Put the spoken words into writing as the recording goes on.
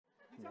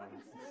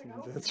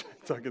That's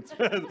talking.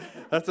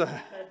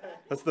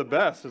 That's the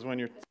best is when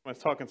you're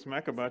talking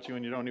smack about you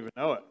and you don't even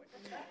know it.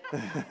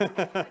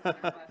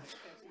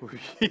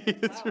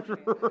 That's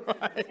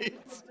right.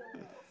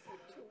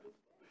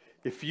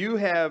 If you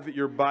have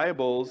your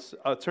Bibles,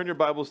 turn your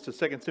Bibles to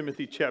 2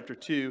 Timothy chapter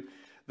 2.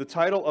 The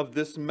title of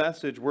this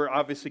message, we're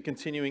obviously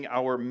continuing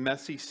our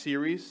Messy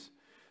series.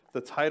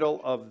 The title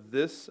of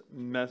this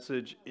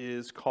message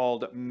is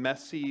called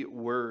Messy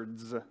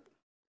Words.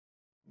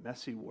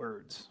 Messy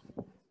Words.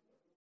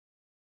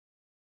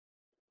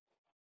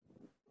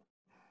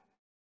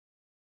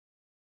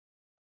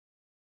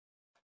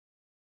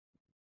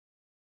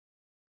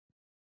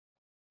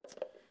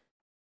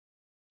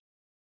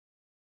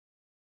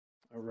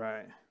 All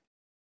right.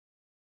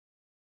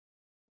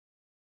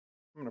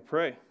 I'm going to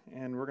pray,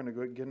 and we're going to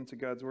go get into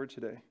God's Word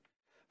today.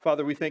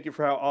 Father, we thank you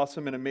for how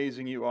awesome and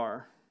amazing you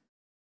are.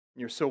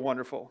 You're so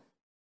wonderful,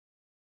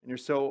 and you're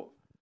so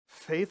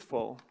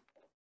faithful.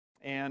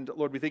 And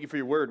Lord, we thank you for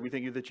your Word. We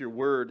thank you that your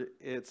Word,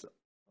 it's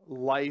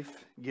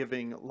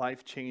life-giving,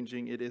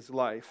 life-changing. It is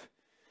life.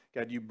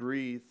 God, you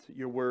breathed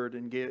your Word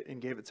and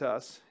gave it to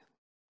us.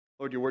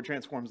 Lord, your Word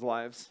transforms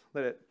lives.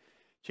 Let it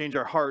change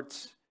our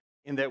hearts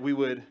in that we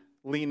would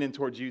lean in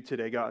towards you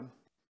today, God.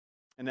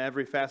 In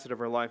every facet of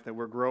our life, that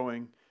we're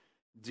growing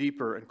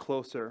deeper and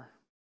closer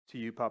to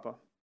you, Papa.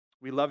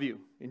 We love you.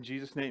 In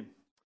Jesus' name,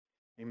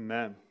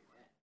 amen.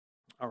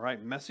 All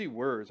right, messy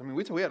words. I mean,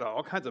 we had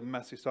all kinds of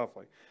messy stuff,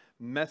 like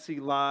messy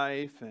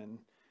life,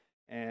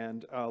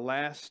 and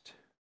last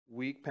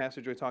week,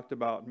 Pastor Joy talked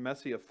about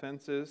messy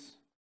offenses,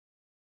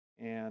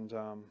 and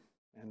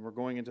we're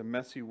going into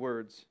messy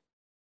words.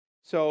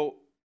 So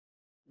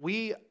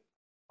we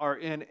are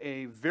in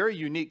a very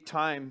unique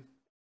time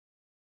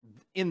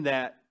in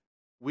that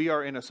we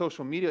are in a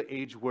social media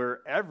age where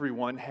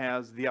everyone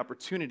has the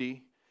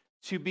opportunity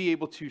to be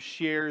able to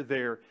share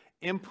their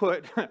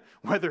input,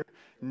 whether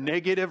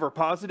negative or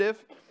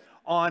positive,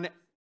 on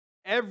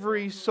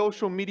every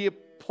social media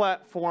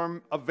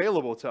platform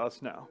available to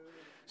us now.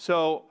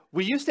 So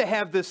we used to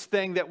have this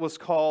thing that was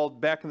called,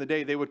 back in the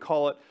day, they would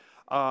call it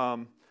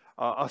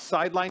a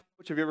sideline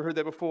coach. Have you ever heard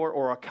that before?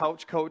 Or a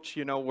couch coach,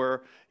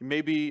 where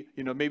maybe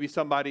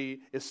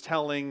somebody is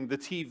telling the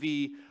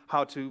TV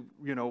how to,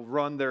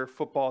 run their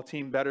football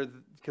team better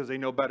because they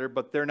know better,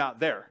 but they're not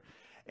there.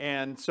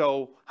 And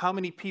so how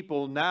many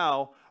people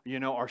now,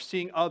 are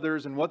seeing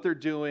others and what they're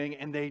doing,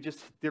 and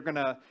they're going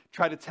to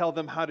try to tell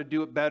them how to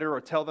do it better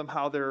or tell them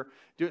how they're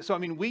doing it. So,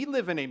 we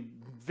live in a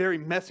very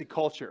messy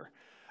culture,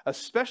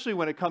 especially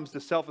when it comes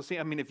to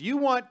self-esteem. If you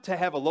want to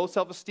have a low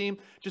self-esteem,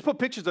 just put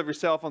pictures of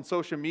yourself on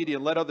social media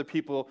and let other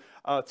people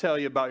tell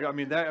you about you.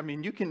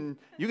 You can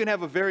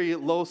have a very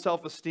low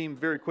self-esteem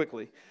very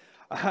quickly.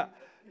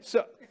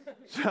 So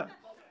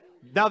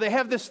now they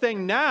have this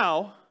thing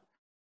now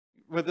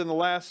within the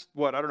last,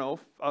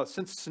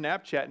 since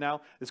Snapchat now,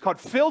 it's called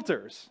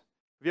filters.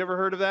 Have you ever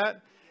heard of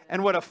that?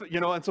 And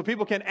and so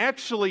people can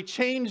actually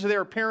change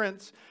their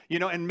appearance,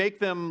 and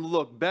make them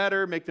look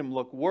better, make them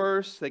look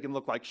worse. They can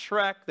look like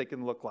Shrek. They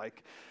can look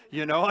like,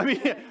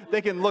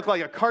 they can look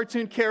like a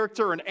cartoon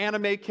character or an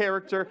anime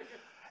character.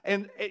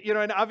 And,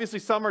 and obviously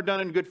some are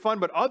done in good fun,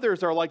 but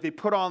others are like they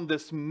put on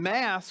this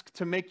mask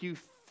to make you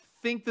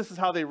think this is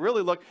how they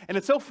really look. And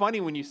it's so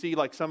funny when you see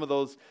like some of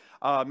those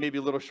maybe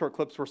little short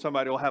clips where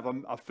somebody will have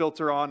a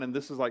filter on, and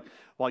this is like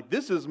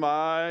this is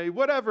my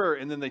whatever,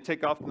 and then they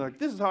take off and they're like,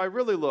 this is how I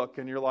really look,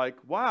 and you're like,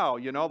 wow,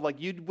 like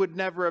you would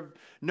never have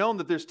known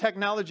that there's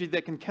technology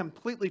that can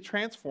completely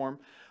transform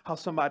how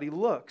somebody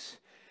looks.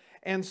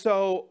 And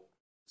so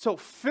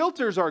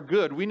filters are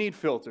good. We need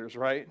filters,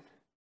 right?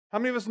 How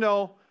many of us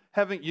know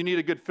you need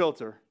a good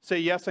filter? Say,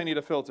 yes, I need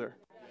a filter.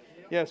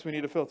 Yes, we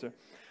need a filter.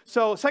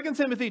 So 2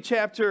 Timothy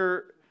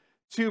chapter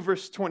 2,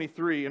 verse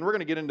 23, and we're going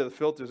to get into the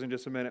filters in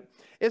just a minute.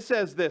 It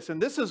says this, and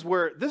this is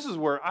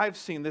where I've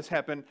seen this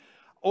happen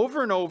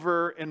over and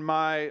over in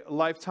my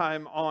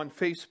lifetime on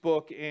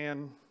Facebook,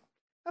 and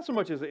not so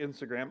much as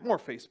Instagram, more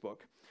Facebook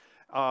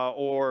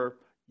or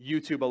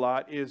YouTube a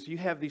lot, is you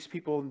have these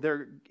people, and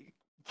they're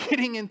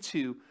getting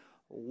into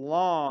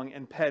long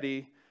and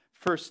petty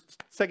 2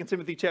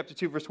 Timothy chapter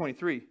 2, verse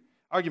 23,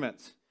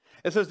 arguments.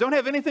 It says, don't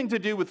have anything to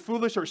do with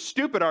foolish or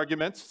stupid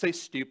arguments. Say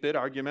stupid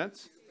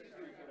arguments.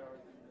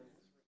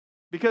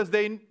 Because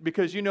they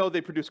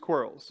produce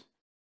quarrels.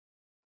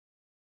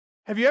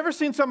 Have you ever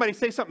seen somebody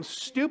say something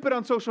stupid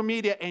on social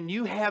media and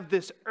you have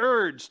this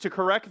urge to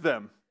correct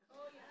them?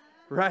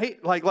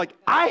 Right? Like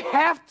I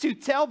have to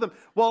tell them.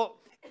 Well,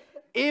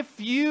 if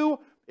you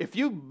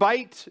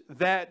bite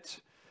that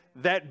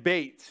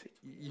bait,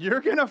 you're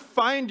going to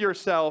find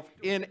yourself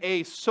in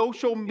a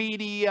social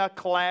media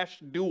clash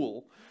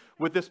duel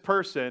with this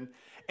person,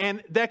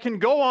 and that can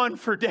go on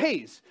for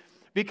days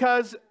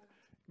because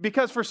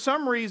for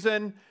some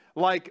reason,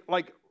 like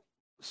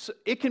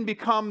it can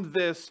become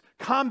this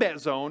combat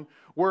zone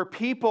where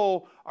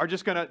people are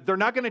just they're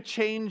not gonna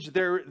change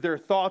their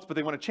thoughts, but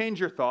they want to change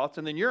your thoughts,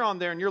 and then you're on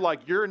there and you're like,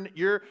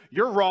 you're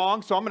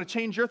wrong, so I'm gonna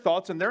change your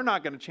thoughts, and they're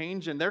not gonna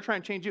change, and they're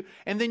trying to change you,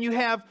 and then you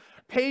have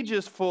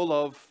pages full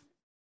of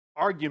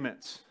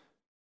arguments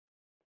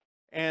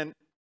And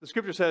the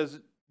scripture says,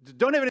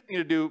 don't have anything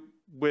to do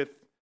with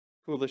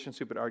foolish and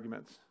stupid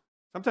arguments.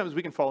 Sometimes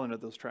we can fall into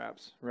those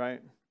traps,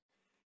 right?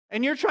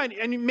 And you're trying,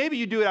 and maybe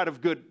you do it out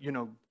of good,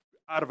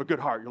 out of a good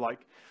heart. You're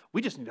like,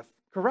 we just need to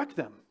correct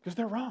them because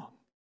they're wrong.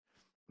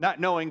 Not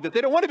knowing that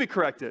they don't want to be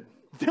corrected.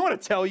 They want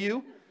to tell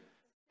you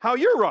how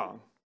you're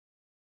wrong.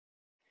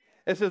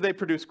 It says they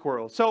produce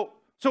quarrels. So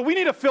we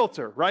need a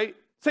filter, right?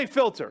 Say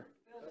filter.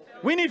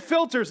 We need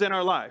filters in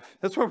our life.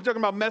 That's why we're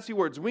talking about messy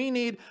words. We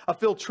need a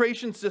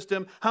filtration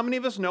system. How many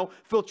of us know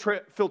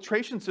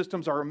filtration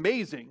systems are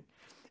amazing?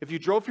 If you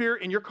drove here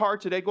in your car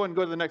today, go ahead and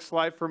go to the next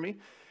slide for me.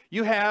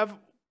 You have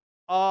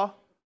a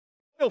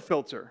oil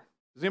filter.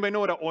 Does anybody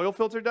know what an oil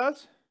filter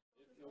does?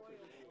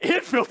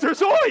 It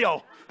filters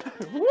oil.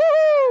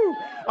 Woo!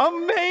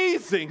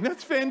 Amazing.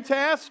 That's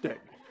fantastic.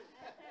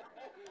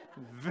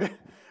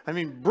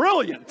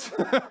 Brilliant.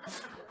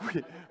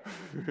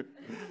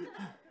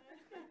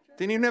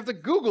 Didn't even have to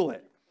Google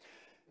it.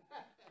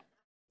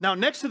 Now,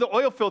 next to the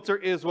oil filter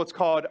is what's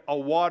called a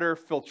water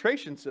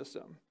filtration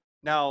system.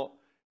 Now,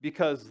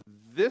 because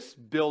this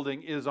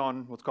building is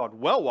on what's called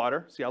well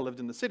water. See, I lived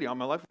in the city all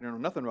my life. I don't know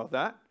nothing about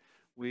that.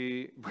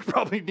 We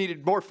probably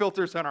needed more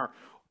filters on our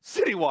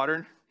city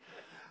water.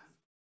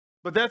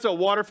 But that's a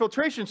water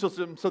filtration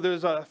system. So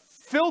there's a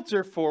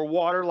filter for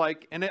water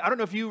and I don't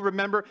know if you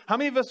remember, how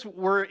many of us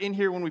were in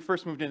here when we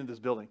first moved into this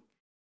building?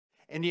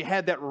 And you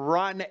had that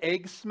rotten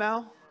egg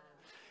smell?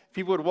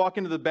 People would walk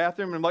into the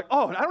bathroom and like,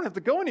 oh, I don't have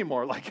to go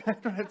anymore. I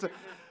don't have to.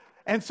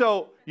 And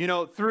so,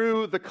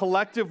 through the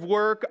collective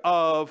work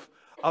of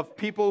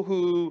people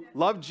who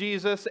love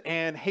Jesus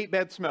and hate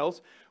bad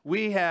smells,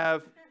 we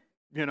have,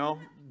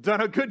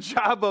 done a good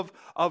job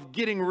of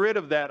getting rid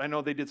of that. I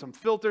know they did some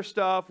filter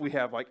stuff. We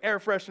have air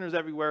fresheners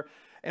everywhere.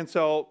 And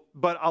so,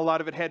 but a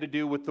lot of it had to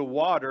do with the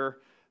water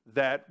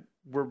that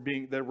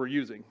we're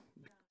using.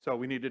 So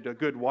we needed a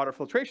good water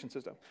filtration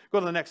system.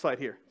 Go to the next slide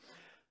here.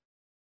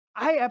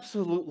 I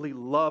absolutely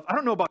love, I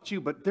don't know about you,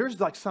 but there's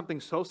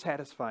something so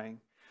satisfying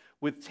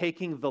with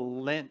taking the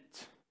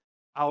lint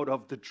out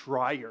of the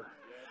dryer.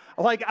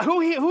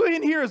 Who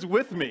in here is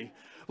with me?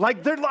 I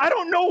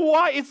don't know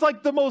why. It's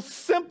the most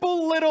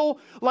simple little,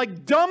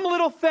 dumb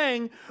little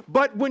thing.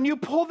 But when you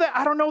pull that,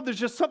 I don't know, there's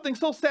just something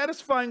so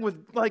satisfying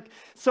with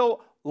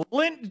so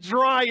lint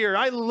dryer.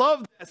 I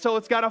love that. So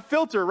it's got a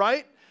filter,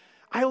 right?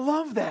 I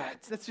love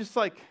that. That's just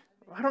I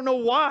don't know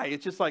why.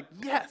 It's just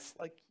yes,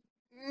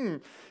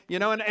 and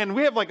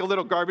we have a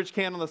little garbage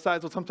can on the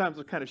side, so sometimes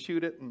we'll kind of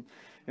shoot it,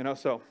 and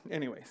so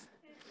anyways.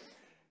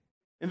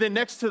 And then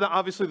next to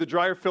obviously the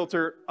dryer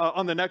filter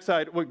on the next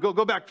side,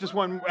 go back just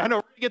one. I know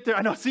we're gonna get there.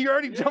 I know. See, you're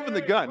already jumping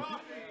the gun.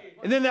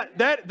 And then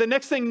the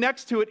next thing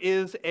next to it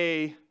is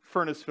a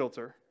furnace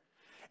filter.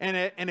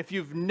 And if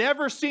you've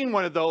never seen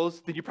one of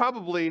those, then you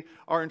probably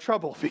are in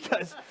trouble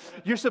because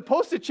you're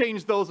supposed to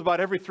change those about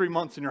every 3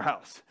 months in your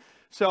house.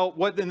 So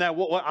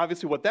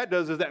obviously what that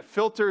does is that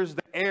filters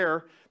the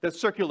air that's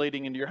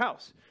circulating into your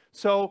house.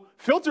 So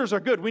filters are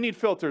good. We need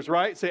filters,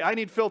 right? Say, I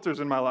need filters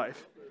in my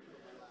life.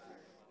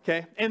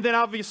 Okay. And then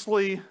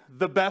obviously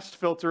the best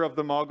filter of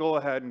them all, go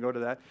ahead and go to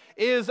that,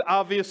 is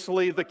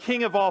obviously the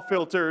king of all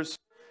filters,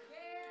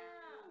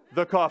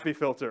 the coffee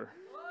filter.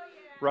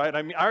 Right?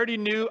 I already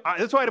knew,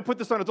 that's why I had to put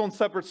this on its own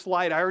separate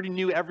slide. I already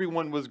knew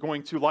everyone was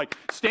going to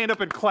stand up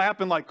and clap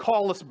and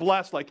call us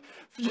blessed.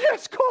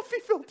 Yes,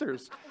 coffee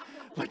filters.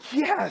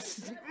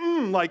 Yes.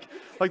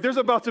 There's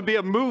about to be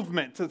a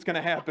movement that's going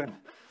to happen.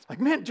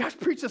 Man, Josh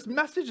preached this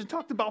message and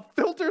talked about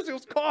filters. It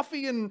was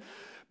coffee and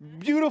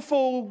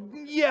beautiful.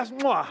 Yes.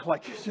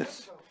 Mwah. It's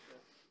just.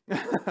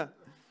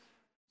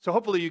 So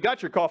hopefully you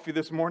got your coffee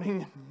this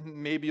morning.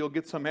 Maybe you'll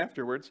get some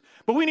afterwards.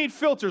 But we need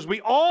filters.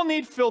 We all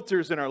need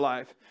filters in our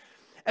life.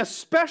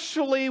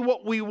 Especially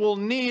what we will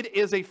need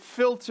is a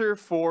filter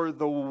for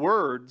the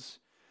words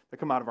that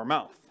come out of our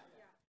mouth,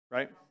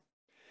 right?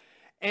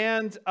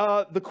 And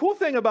the cool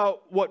thing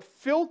about what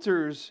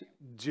filters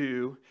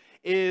do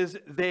is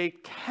they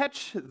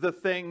catch the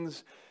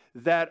things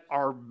that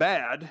are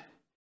bad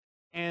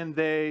and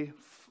they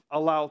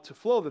allow to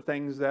flow the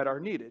things that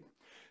are needed.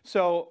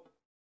 So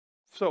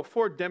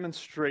for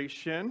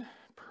demonstration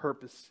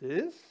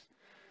purposes,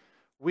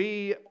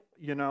 we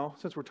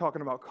since we're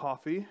talking about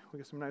coffee, we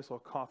got some nice little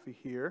coffee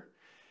here.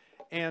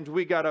 And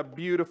we got a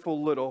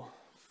beautiful little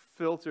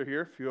filter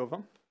here, a few of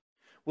them.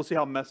 We'll see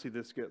how messy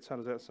this gets. How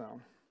does that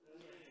sound?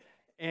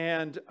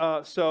 And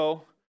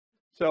so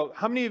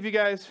how many of you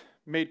guys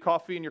made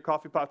coffee in your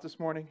coffee pot this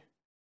morning?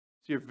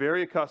 So you're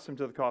very accustomed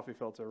to the coffee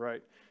filter,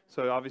 right?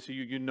 So obviously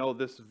you know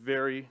this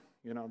very,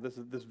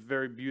 this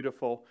very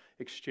beautiful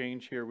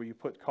exchange here where you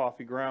put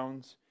coffee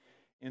grounds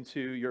into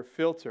your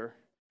filter.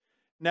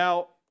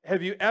 Now,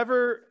 have you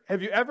ever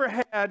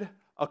had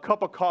a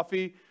cup of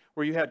coffee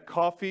where you had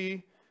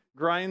coffee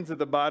grinds at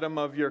the bottom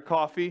of your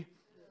coffee?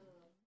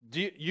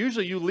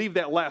 Usually you leave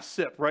that last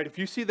sip, right? If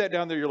you see that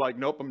down there, you're like,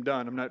 nope, I'm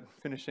done. I'm not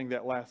finishing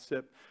that last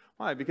sip.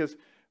 Why? Because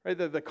right,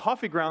 the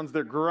coffee grounds,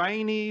 they're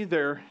grimy,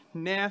 they're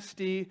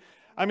nasty.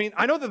 I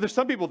know that there's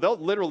some people, they'll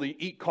literally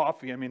eat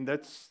coffee.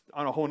 That's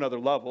on a whole nother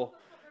level,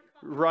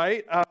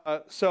 right?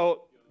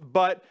 So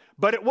but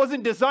it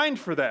wasn't designed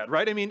for that,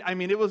 right?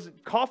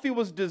 Coffee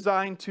was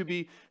designed to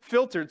be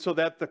filtered so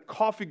that the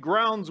coffee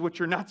grounds, which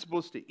you're not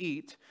supposed to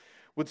eat,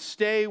 would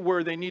stay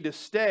where they need to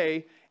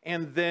stay,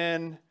 and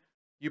then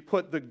you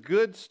put the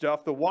good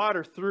stuff, the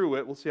water, through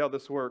it. We'll see how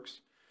this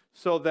works,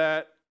 so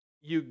that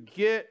you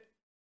get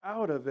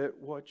out of it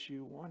what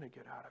you want to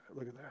get out of it.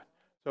 Look at that.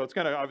 So it's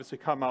going to obviously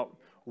come out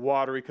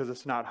watery because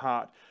it's not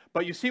hot.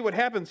 But you see what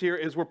happens here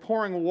is we're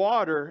pouring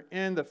water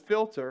in the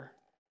filter,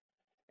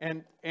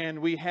 and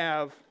we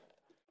have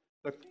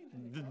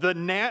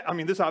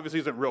this obviously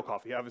isn't real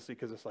coffee, obviously,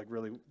 because it's like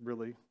really,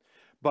 really,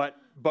 but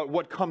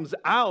what comes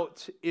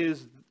out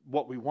is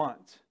what we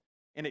want.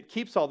 And it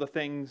keeps all the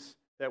things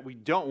that we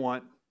don't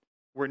want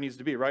where it needs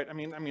to be, right?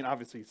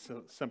 Obviously it's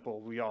so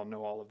simple. We all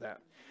know all of that.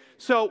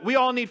 So we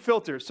all need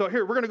filters. So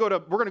here, we're going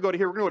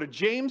to go to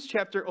James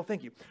chapter,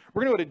 thank you.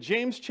 We're going to go to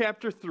James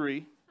chapter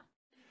 3.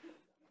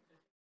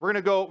 We're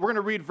going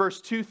to read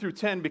verse 2 through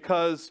 10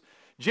 because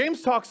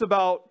James talks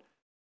about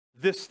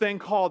this thing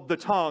called the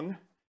tongue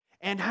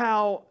and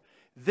how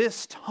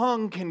this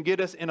tongue can get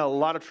us in a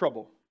lot of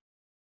trouble.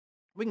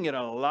 We can get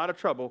in a lot of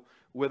trouble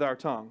with our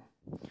tongue.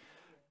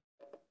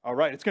 All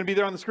right, it's going to be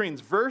there on the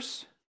screens.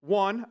 Verse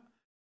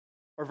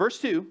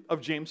 2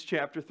 of James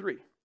chapter 3.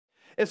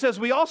 It says,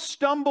 we all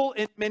stumble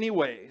in many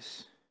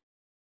ways.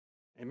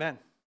 Amen.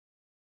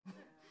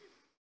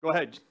 Go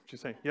ahead.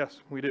 Just say, yes,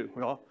 we do.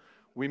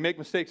 We make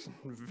mistakes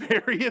in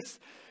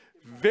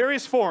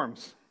various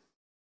forms.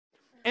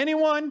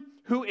 Anyone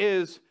who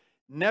is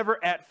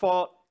never at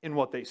fault in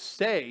what they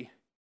say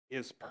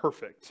is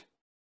perfect.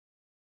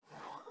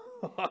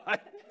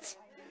 What?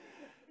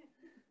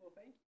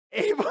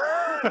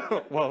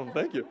 Well,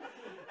 thank you.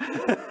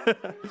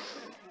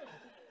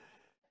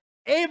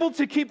 Able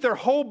to keep their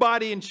whole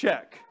body in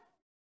check.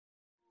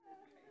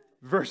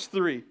 Verse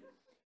 3.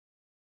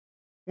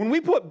 When we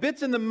put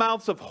bits in the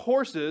mouths of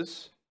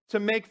horses to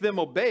make them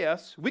obey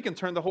us, we can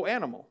turn the whole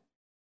animal.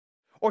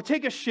 Or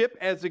take a ship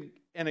as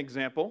an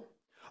example.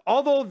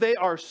 Although they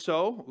are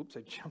so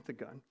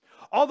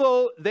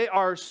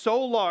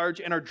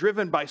large and are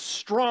driven by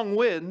strong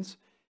winds,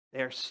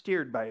 they are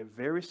steered by a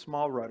very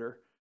small rudder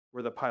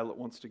where the pilot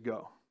wants to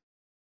go.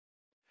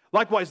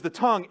 Likewise, the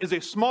tongue is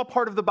a small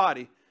part of the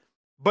body,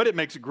 but it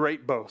makes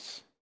great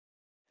boasts.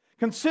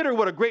 Consider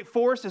what a great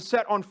forest is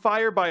set on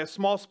fire by a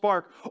small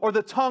spark, or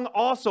the tongue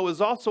also is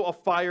also a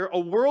fire, a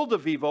world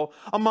of evil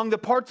among the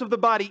parts of the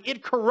body.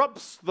 It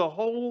corrupts the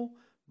whole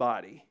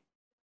body,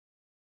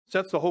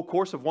 sets the whole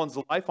course of one's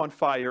life on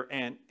fire,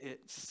 and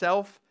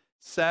itself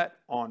set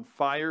on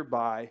fire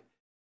by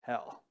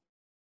hell.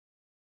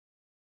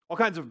 All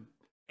kinds of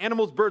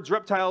animals, birds,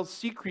 reptiles,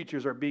 sea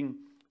creatures are being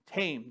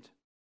tamed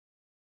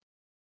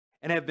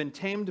and have been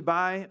tamed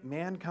by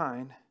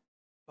mankind.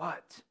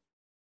 But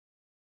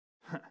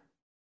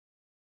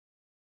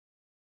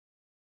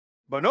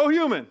no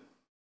human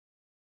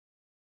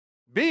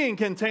being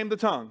can tame the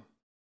tongue.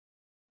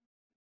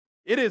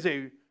 It is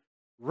a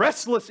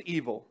restless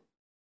evil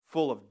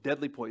full of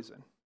deadly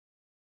poison.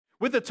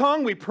 With the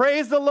tongue we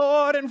praise the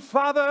Lord and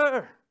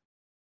Father,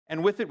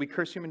 and with it we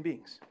curse human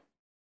beings.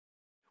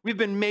 We've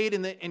been made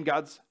in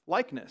God's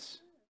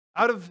likeness.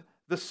 Out of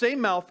the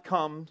same mouth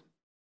comes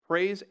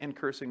praise and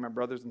cursing. My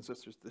brothers and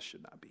sisters, this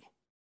should not be. It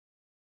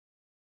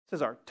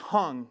says our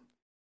tongue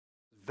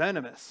is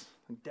venomous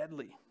and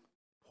deadly,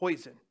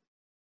 poison.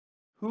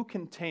 Who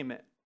can tame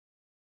it?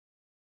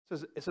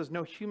 It says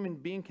no human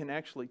being can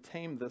actually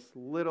tame this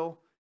little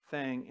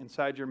thing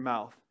inside your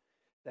mouth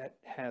that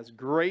has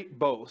great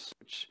boasts,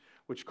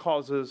 which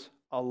causes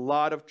a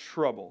lot of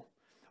trouble.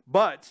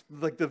 But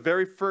like the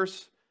very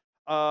first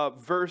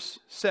verse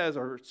says,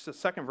 or it's the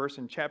second verse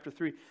in chapter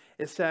 3,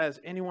 it says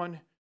anyone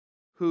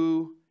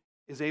who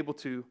is able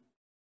to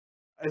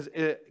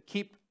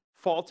keep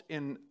fault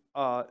in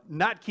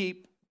not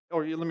keep,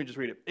 or let me just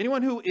read it.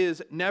 Anyone who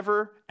is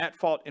never at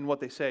fault in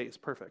what they say is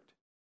perfect.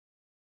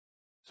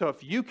 So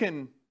if you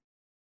can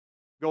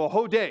go a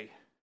whole day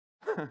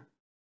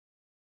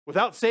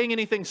without saying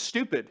anything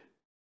stupid,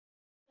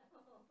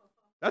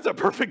 that's a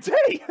perfect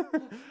day.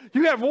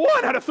 You have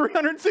 1 out of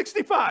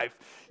 365.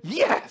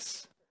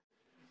 Yes.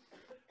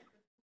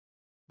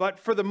 But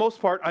for the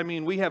most part,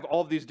 we have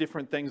all these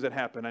different things that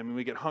happen.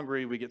 We get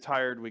hungry, we get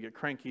tired, we get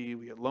cranky,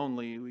 we get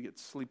lonely, we get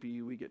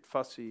sleepy, we get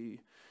fussy.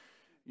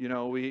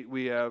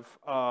 We have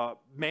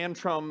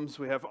mantrums,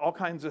 we have all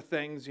kinds of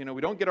things.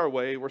 We don't get our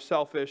way, we're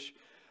selfish,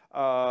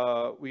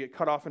 we get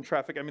cut off in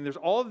traffic. There's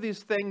all of these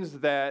things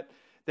that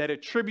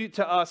attribute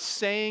to us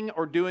saying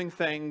or doing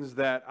things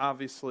that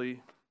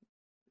obviously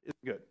is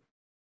good.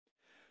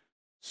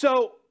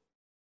 So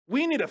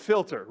we need a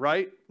filter,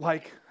 right?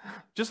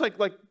 Just like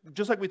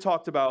we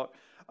talked about,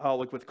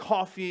 like with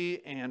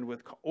coffee and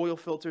with oil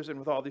filters and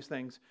with all these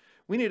things,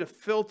 we need a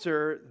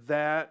filter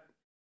that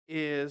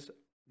is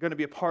going to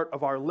be a part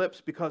of our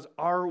lips because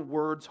our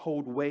words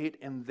hold weight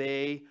and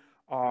they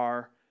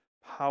are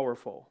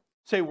powerful.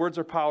 Say, words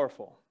are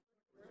powerful.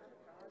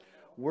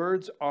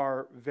 Words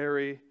are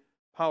very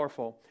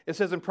powerful. It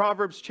says in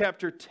Proverbs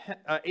chapter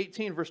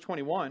 18, verse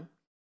 21,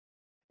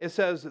 it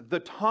says, the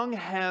tongue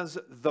has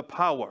the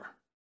power.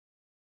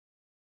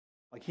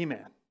 Like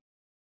He-Man.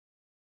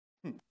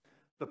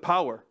 The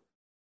power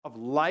of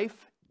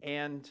life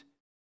and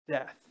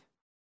death.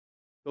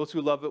 Those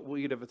who love it will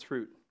eat of its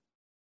fruit.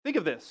 Think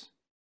of this.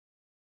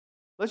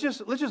 Let's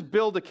just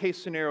build a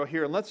case scenario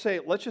here. And let's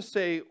just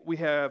say we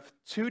have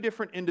two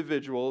different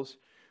individuals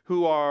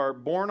who are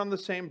born on the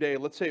same day.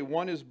 Let's say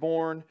one is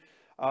born,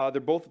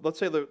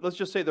 let's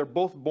just say they're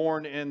both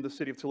born in the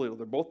city of Toledo.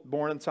 They're both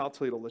born in South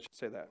Toledo. Let's just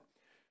say that.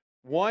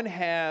 One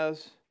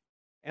has,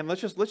 and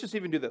let's just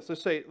even do this.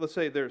 Let's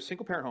say they're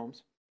single parent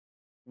homes.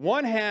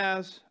 One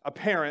has a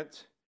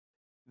parent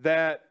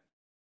that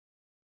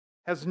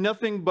has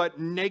nothing but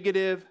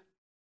negative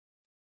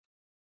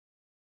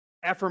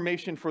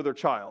affirmation for their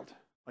child.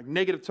 Like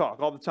negative talk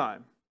all the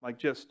time. Like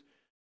just,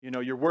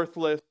 you're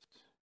worthless.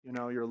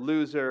 You're a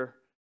loser.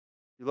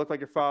 You look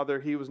like your father.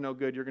 He was no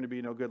good. You're going to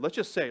be no good. Let's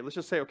just say,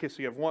 okay,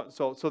 so you have one.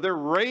 So they're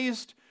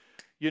raised,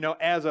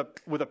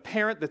 with a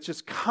parent that's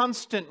just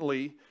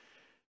constantly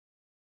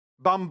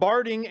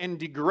bombarding and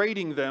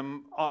degrading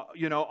them,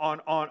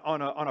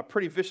 on a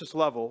pretty vicious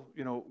level.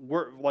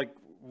 Like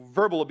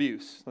verbal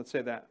abuse. Let's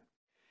say that.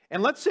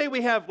 And let's say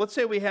we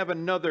have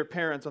another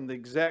parent on the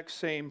exact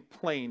same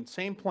playing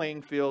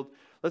field.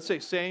 Let's say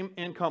same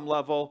income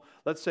level.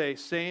 Let's say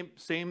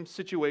same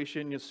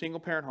situation, single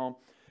parent home.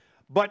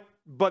 But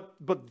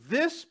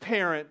this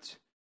parent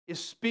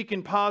is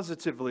speaking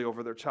positively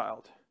over their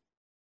child.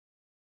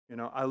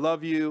 I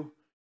love you.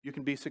 You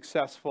can be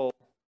successful.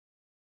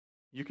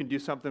 You can do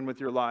something with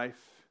your life.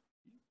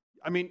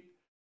 I mean,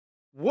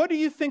 what do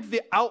you think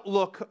the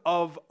outlook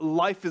of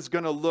life is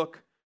going to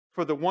look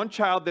for the one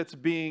child that's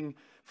being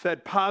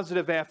fed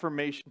positive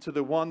affirmation to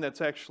the one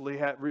that's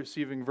actually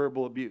receiving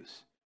verbal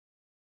abuse?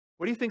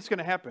 What do you think is going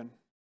to happen?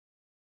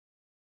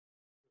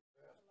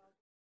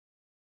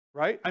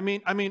 Right? I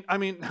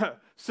mean,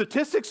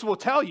 statistics will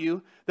tell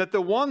you that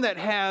the one that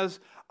has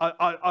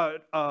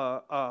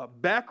a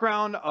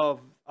background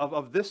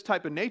of this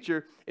type of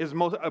nature is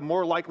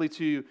more likely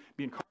to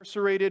be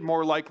incarcerated,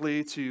 more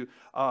likely to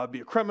be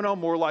a criminal,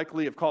 more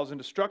likely of causing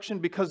destruction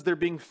because they're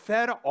being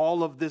fed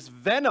all of this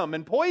venom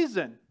and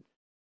poison.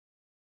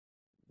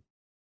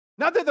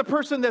 Not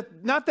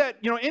that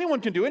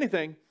anyone can do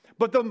anything,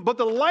 but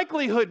the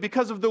likelihood,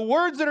 because of the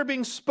words that are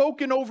being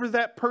spoken over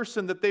that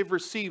person that they've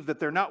received, that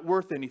they're not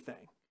worth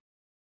anything.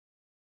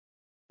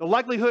 The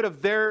likelihood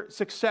of their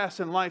success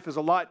in life is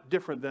a lot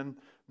different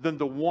than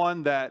the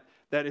one that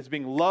is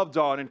being loved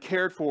on and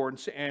cared for,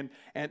 and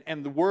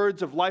the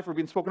words of life are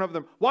being spoken over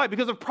them. Why?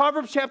 Because of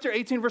Proverbs chapter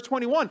 18, verse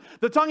 21.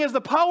 The tongue has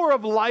the power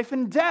of life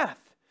and death.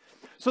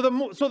 So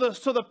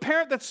the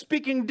parent that's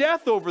speaking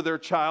death over their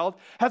child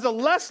has a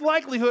less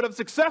likelihood of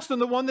success than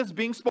the one that's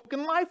being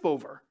spoken life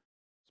over.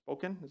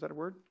 Spoken? Is that a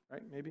word?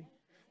 Right? Maybe?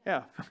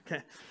 Yeah.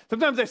 Okay.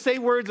 Sometimes I say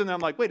words and I'm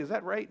like, wait, is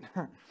that right?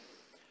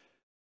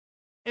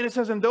 And it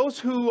says, and those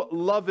who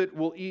love it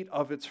will eat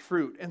of its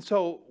fruit. And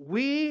so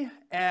we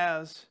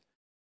as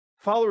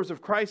followers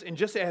of Christ and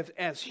just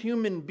as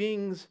human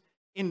beings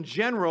in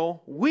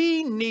general,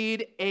 we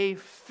need a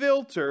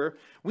filter.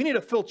 We need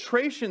a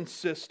filtration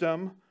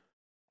system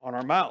on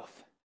our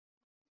mouth.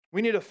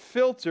 We need a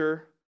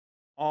filter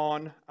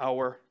on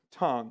our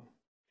tongue.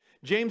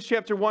 James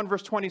chapter 1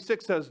 verse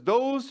 26 says,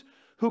 those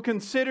who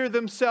consider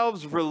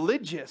themselves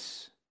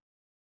religious.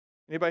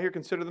 Anybody here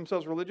consider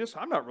themselves religious?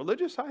 I'm not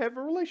religious. I have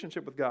a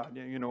relationship with God.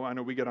 I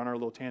know we get on our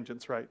little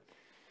tangents, right?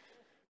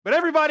 But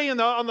everybody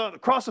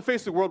across the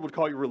face of the world would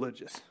call you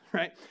religious,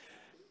 right?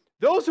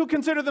 Those who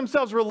consider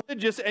themselves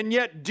religious and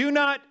yet do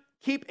not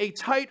keep a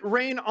tight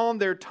rein on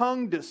their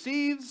tongue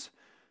deceives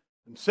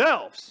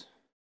themselves.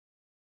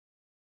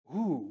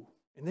 Ooh,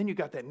 and then you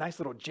got that nice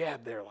little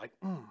jab there, like,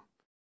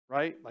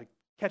 right?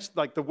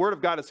 Like the word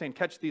of God is saying,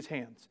 catch these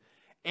hands.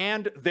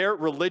 And their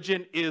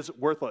religion is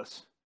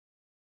worthless.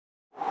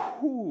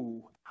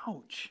 Ooh,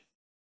 ouch.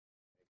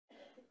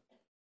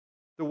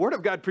 The word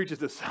of God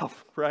preaches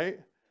itself, right?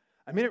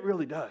 I mean, it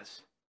really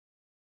does.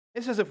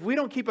 It says if we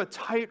don't keep a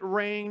tight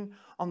rein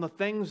on the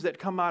things that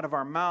come out of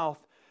our mouth,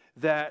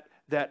 that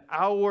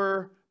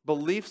our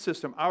belief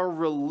system, our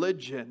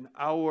religion,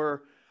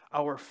 our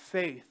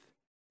faith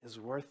is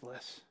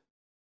worthless.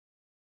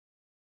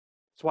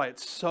 That's why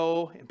it's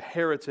so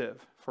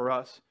imperative for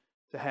us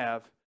to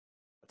have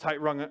a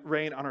tight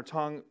rein on our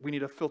tongue. We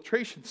need a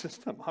filtration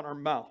system on our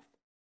mouth.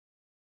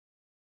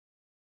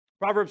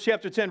 Proverbs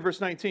chapter 10, verse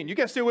 19. You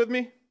guys still with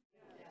me?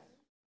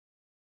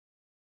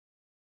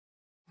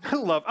 I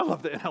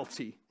love the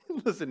NLT.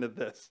 Listen to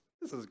this.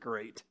 This is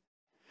great.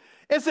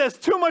 It says,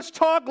 too much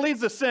talk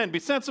leads to sin. Be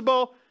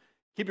sensible.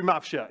 Keep your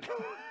mouth shut.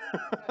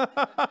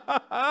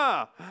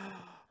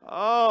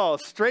 Oh,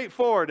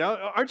 straightforward.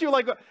 Aren't you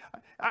like,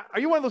 are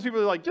you one of those people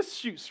that are like, just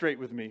shoot straight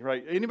with me,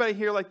 right? Anybody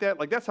here like that?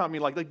 Like, that's how I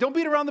mean, like don't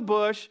beat around the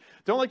bush.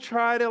 Don't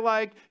try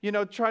to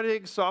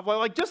get soft.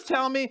 Like, just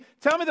tell me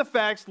the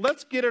facts.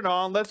 Let's get it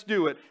on. Let's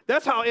do it.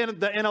 That's how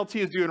the NLT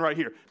is doing right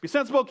here. Be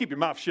sensible. Keep your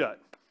mouth shut.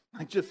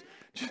 Like,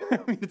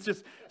 it's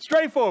just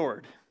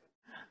straightforward.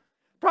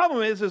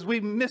 Problem is we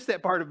miss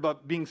that part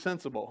about being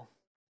sensible.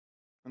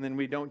 and then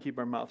we don't keep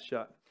our mouth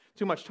shut.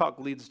 Too much talk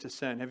leads to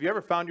sin. Have you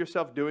ever found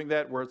yourself doing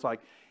that where it's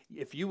like,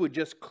 if you would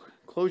just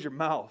close your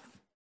mouth,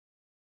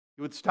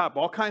 you would stop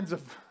all kinds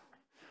of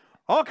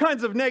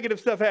negative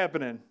stuff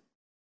happening?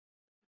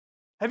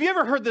 Have you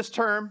ever heard this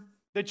term,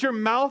 that your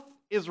mouth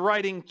is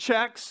writing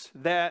checks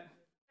that...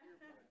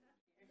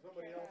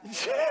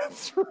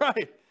 That's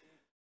right.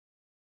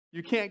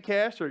 You can't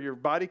cash, or your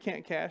body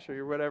can't cash, or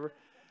your whatever.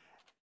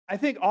 I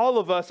think all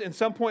of us, in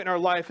some point in our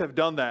life, have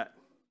done that.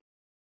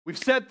 We've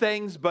said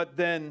things, but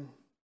then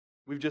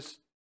we've just,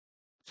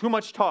 too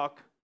much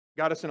talk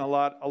got us in a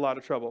lot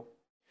of trouble.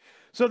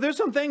 So there's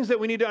some things that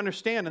we need to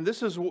understand, and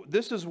this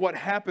is what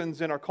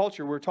happens in our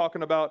culture. We're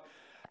talking about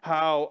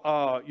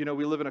how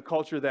we live in a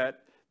culture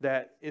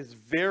that is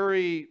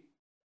very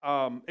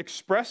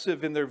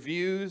expressive in their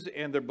views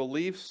and their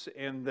beliefs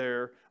and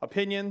their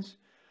opinions.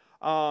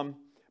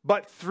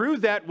 But through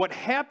that, what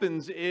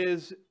happens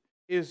is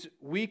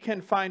we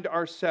can find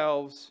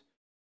ourselves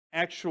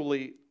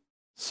actually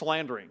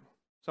slandering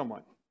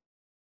someone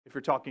if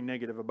you're talking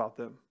negative about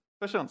them,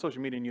 especially on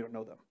social media and you don't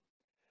know them.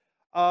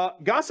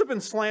 Gossip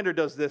and slander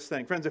does this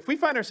thing. Friends, if we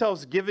find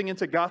ourselves giving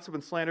into gossip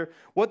and slander,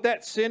 what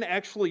that sin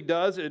actually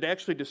does, it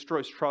actually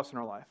destroys trust in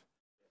our life.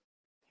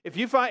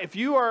 If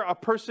you are a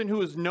person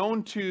who is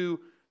known to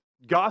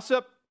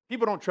gossip,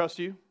 people don't trust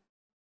you.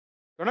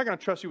 They're not going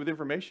to trust you with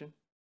information.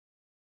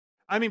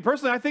 I mean,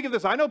 personally, I think of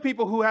this. I know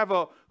people who have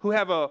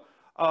a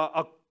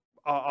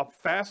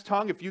fast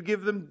tongue. If you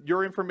give them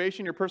your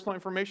information, your personal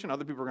information,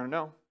 other people are going to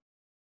know.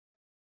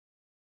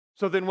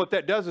 So then what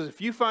that does is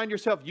if you find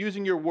yourself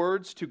using your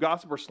words to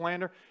gossip or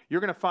slander, you're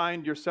going to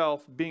find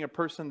yourself being a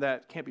person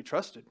that can't be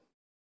trusted.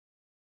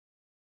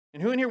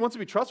 And who in here wants to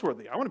be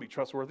trustworthy? I want to be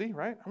trustworthy,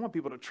 right? I want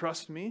people to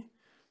trust me.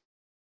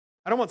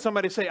 I don't want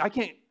somebody to say,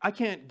 I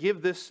can't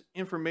give this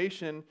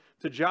information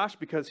to Josh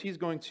because he's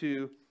going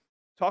to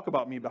talk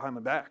about me behind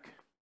my back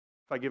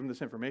if I give him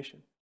this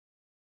information.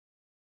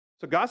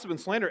 So gossip and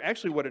slander,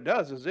 actually what it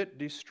does is it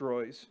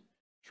destroys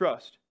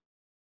trust.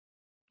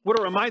 What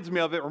it reminds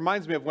me of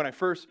when I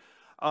first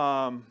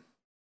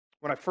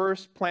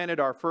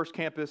planted our first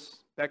campus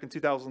back in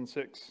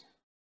 2006,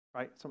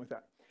 right? Something like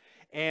that.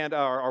 And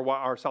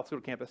our South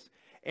Dakota campus.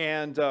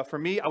 And for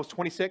me, I was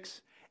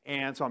 26,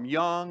 and so I'm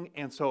young,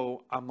 and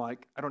so I'm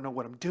like, I don't know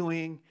what I'm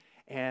doing.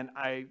 And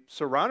I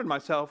surrounded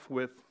myself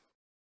with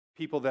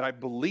people that I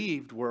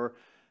believed were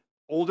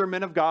older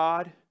men of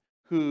God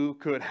who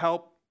could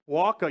help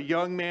walk a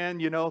young man,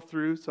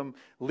 through some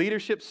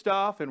leadership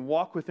stuff and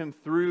walk with him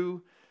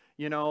through,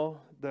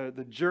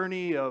 the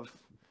journey of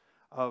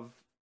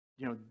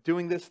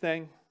doing this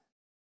thing.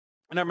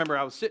 And I remember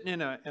I was sitting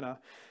in a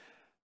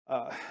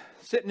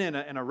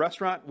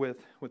restaurant with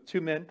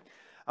two men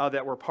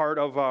that were part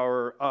of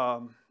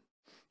our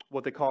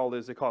what they call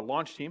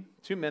launch team.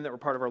 Two men that were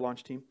part of our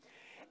launch team,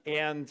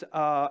 and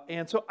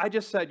so I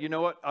just said, you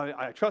know what?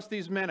 I trust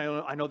these men.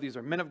 I know these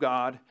are men of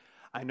God.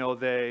 I know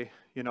they're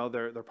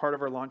part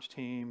of our launch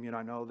team.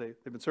 I know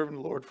they've been serving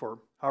the Lord for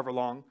however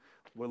long,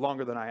 way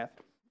longer than I have.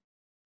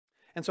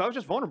 And so I was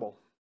just vulnerable.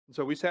 And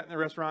so we sat in the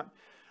restaurant.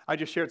 I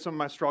just shared some of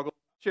my struggles.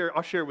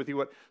 I'll share with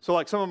you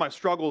so some of my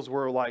struggles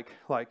were like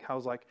I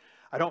was like,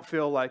 I don't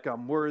feel like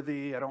I'm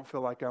worthy. I don't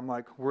feel like I'm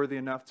worthy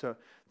enough to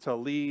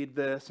lead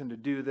this and to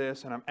do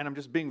this. And I'm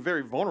just being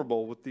very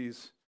vulnerable with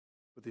these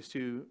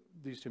two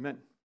men.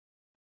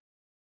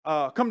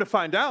 Come to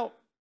find out,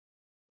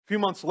 a few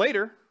months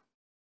later,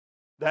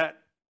 that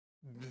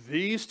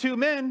these two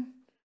men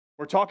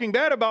were talking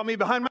bad about me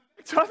behind my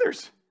back to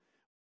others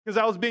because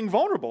I was being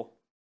vulnerable,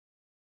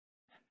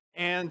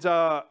 and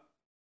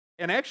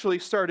actually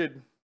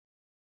started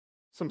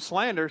some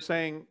slander,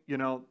 saying,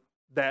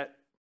 that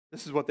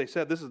this is what they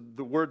said. This is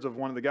the words of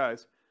one of the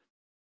guys.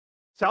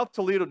 South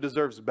Toledo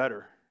deserves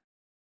better.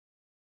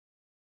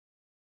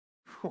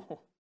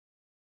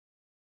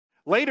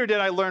 Later did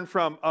I learn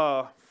from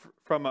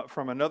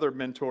another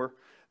mentor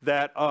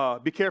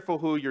that be careful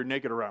who you're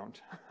naked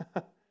around.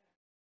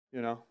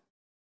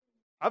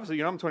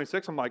 Obviously, I'm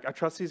 26. I'm like, I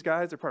trust these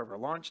guys. They're part of our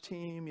launch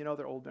team.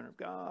 They're old men of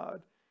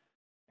God,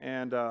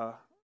 and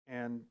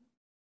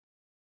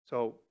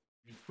so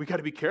we got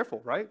to be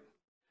careful, right?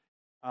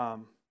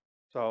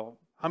 So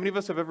how many of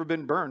us have ever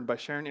been burned by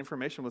sharing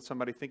information with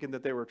somebody thinking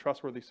that they were a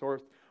trustworthy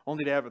source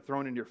only to have it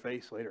thrown into your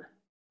face later?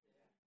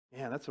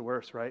 Yeah, that's the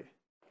worst, right?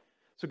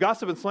 So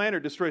gossip and slander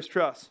destroys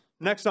trust.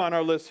 Next on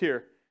our list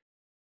here.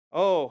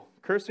 Oh,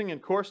 cursing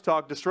and coarse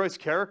talk destroys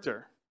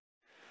character.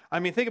 I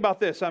mean, think about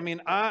this. I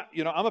mean,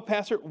 I'm a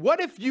pastor.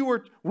 What if you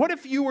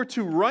were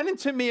to run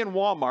into me in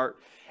Walmart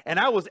and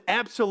I was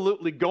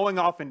absolutely going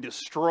off and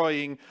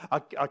destroying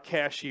a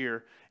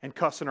cashier and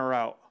cussing her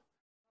out?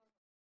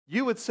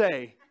 You would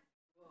say,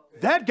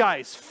 that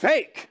guy's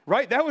fake,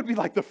 right? That would be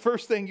like the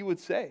first thing you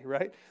would say,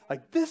 right?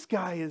 Like, this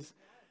guy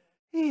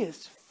he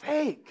is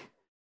fake.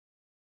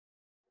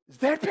 Is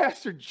that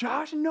Pastor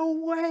Josh? No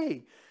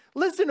way.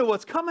 Listen to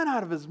what's coming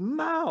out of his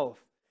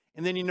mouth.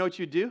 And then you know what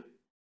you'd do?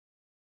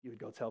 You would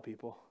go tell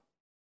people.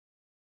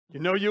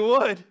 You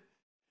would.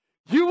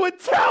 You would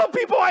tell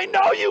people. I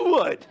know you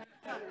would.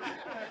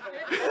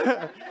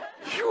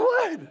 You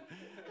would.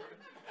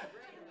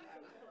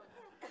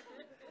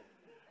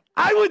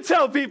 I would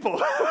tell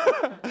people.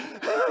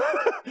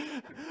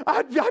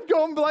 I'd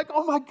go and be like,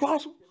 oh my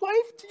gosh,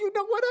 wife, do you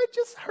know what I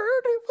just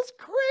heard? It was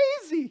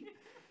crazy.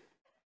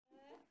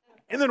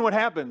 And then what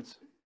happens?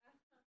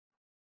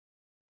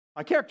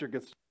 My character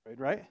gets destroyed,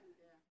 right?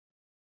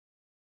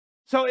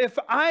 So if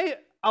I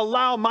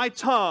allow my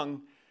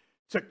tongue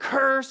to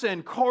curse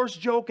and coarse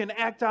joke and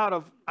act out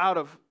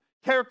of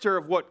character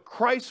of what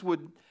Christ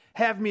would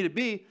have me to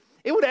be,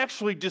 it would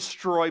actually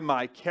destroy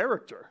my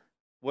character,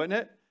 wouldn't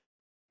it?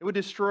 It would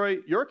destroy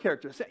your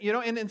character. You know,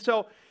 and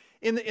so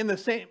in the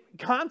same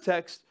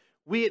context,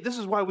 this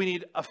is why we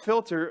need a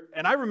filter.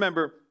 And I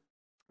remember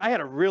I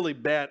had a really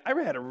bad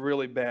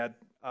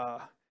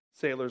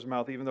sailor's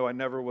mouth, even though I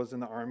never was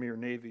in the Army or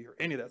Navy or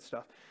any of that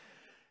stuff.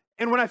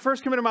 And when I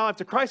first committed my life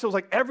to Christ, it was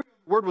like every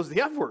word was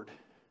the F word.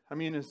 I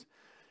mean, it's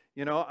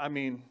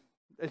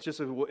just,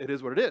 it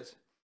is what it is.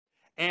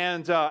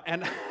 And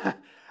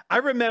I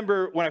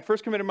remember when I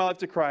first committed my life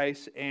to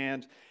Christ,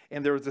 and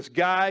there was this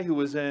guy who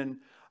was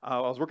I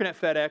was working at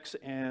FedEx,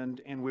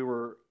 and we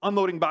were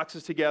unloading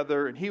boxes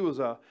together, and he was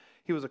a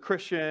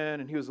Christian,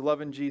 and he was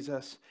loving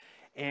Jesus.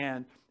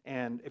 And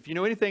if you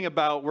know anything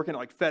about working at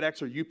like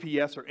FedEx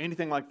or UPS or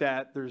anything like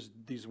that, there's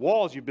these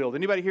walls you build.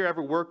 Anybody here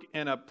ever work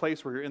in a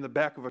place where you're in the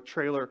back of a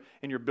trailer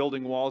and you're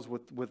building walls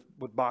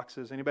with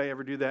boxes? Anybody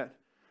ever do that?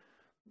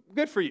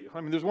 Good for you.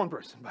 I mean, there's one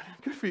person, but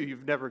good for you.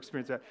 You've never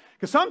experienced that.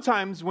 Because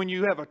sometimes when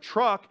you have a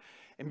truck,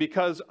 and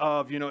because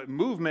of,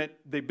 movement,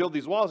 they build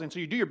these walls. And so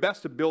you do your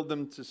best to build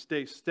them to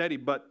stay steady,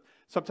 but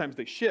sometimes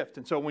they shift.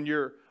 And so when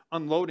you're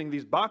unloading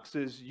these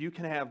boxes, you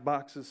can have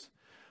boxes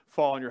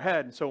fall on your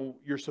head. And so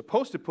you're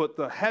supposed to put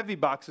the heavy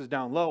boxes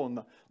down low and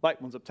the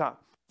light ones up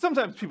top.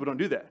 Sometimes people don't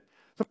do that.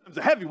 Sometimes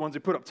the heavy ones they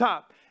put up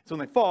top, so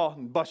when they fall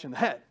and bust you in the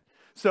head.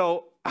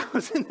 So I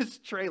was in this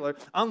trailer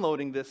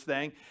unloading this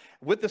thing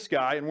with this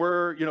guy, and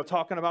we're,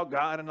 talking about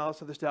God and all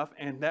this other stuff,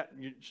 and that,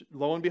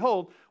 lo and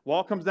behold,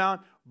 wall comes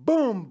down,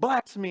 boom,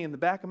 blacks me in the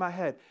back of my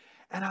head.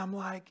 And I'm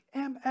like,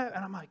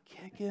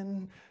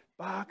 kicking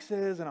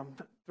boxes, and I'm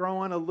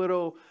throwing a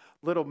little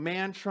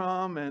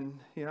mantrum, and,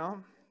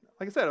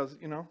 like I said, I was,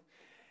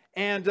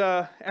 and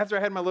after I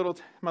had my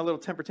little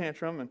temper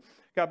tantrum and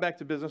got back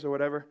to business or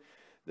whatever,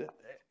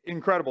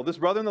 incredible. This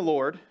brother in the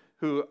Lord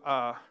who,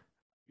 I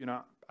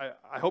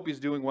hope he's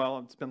doing well.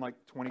 It's been like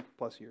 20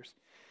 plus years.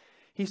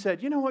 He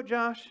said, you know what,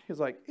 Josh? He's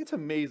like, it's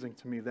amazing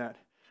to me that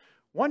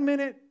 1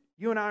 minute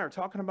you and I are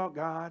talking about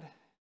God,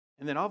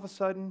 and then all of a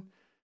sudden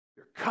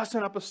you're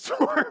cussing up a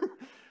storm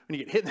when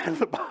you get hit in the head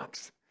with a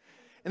box.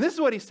 And this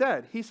is what he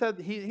said. He said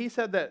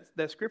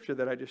that scripture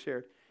that I just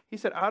shared. He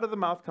said, out of the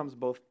mouth comes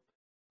both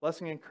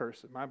blessing and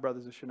curse. My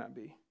brothers, it should not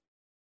be.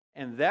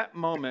 And that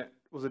moment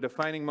was a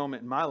defining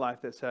moment in my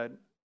life that said,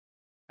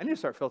 I need to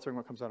start filtering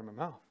what comes out of my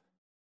mouth.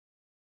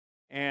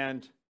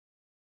 And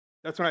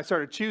that's when I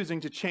started choosing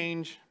to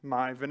change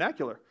my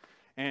vernacular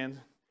and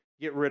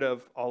get rid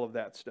of all of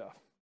that stuff.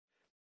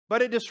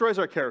 But it destroys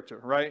our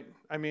character, right?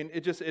 I mean,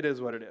 it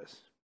is what it is.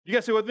 You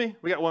guys stay with me?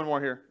 We got one more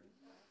here.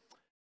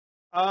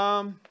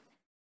 So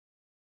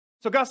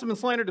gossip and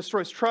slander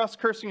destroys trust.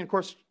 Cursing and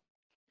coarse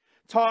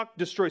talk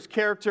destroys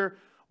character,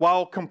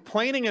 while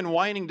complaining and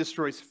whining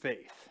destroys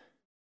faith.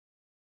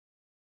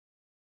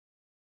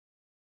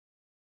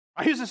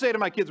 I used to say to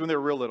my kids when they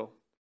were real little,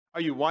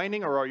 are you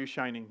whining or are you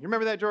shining? You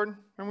remember that, Jordan?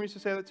 Remember we used to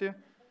say that to you?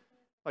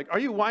 Like, are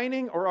you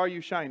whining or are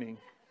you shining?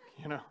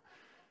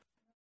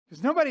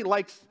 Because nobody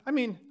likes, who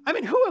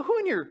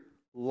in here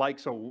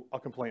likes a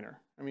complainer?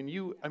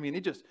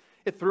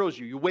 It thrills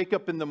you. You wake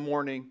up in the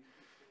morning,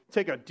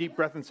 take a deep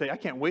breath and say, I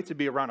can't wait to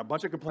be around a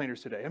bunch of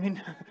complainers today.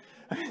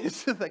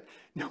 It's just like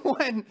no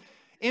one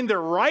in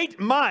their right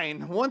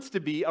mind wants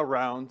to be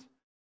around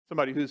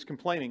somebody who's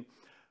complaining.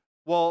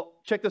 Well,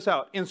 check this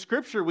out. In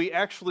Scripture, we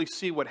actually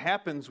see what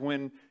happens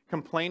when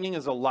complaining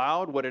is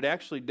allowed. What it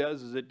actually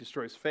does is it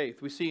destroys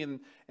faith. We see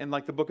in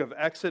like the book of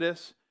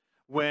Exodus,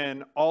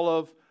 when all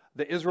of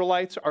the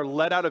Israelites are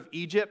led out of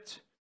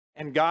Egypt,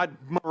 and God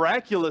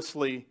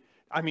miraculously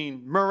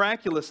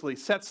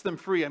sets them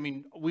free.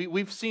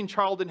 We've seen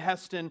Charlton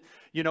Heston,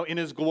 in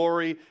his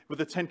glory with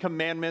the 10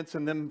 Commandments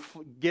and them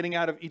getting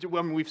out of Egypt.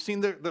 We've seen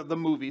the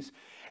movies.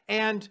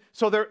 And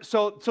so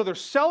they're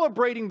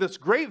celebrating this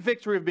great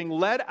victory of being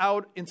led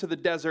out into the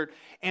desert,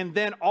 and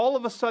then all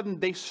of a sudden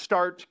they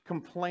start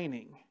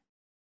complaining.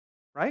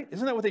 Right?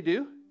 Isn't that what they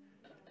do?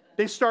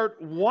 They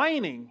start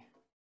whining.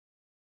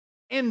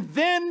 And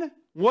then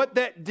what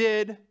that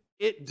did,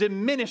 it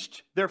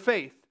diminished their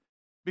faith.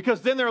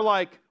 Because then they're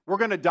like, we're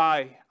going to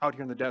die out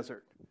here in the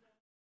desert.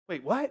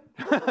 Wait, what?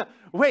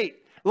 Wait,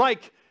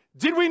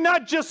 did we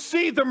not just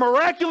see the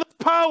miraculous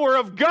power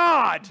of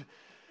God?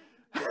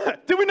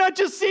 Did we not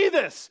just see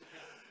this?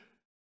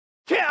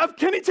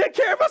 Can he take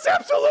care of us?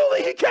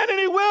 Absolutely, he can and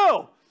he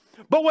will.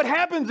 But what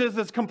happens is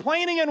this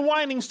complaining and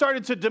whining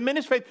started to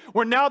diminish faith,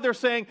 where now they're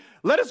saying,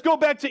 let us go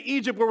back to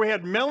Egypt where we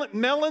had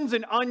melons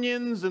and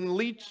onions and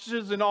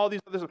leeches and all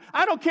these other stuff.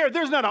 I don't care.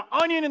 There's not an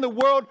onion in the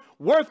world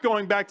worth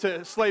going back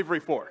to slavery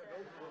for.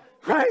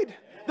 Right?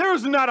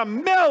 There's not a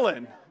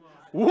melon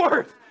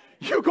worth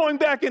you going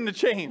back into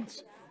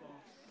chains.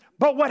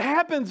 But what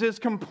happens is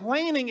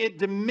complaining, it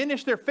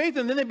diminished their faith,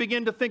 and then they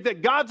begin to think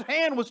that God's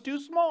hand was too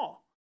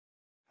small.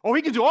 Oh,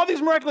 he can do all these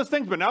miraculous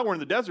things, but now we're in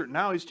the desert.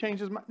 Now he's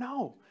changed his mind.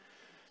 No.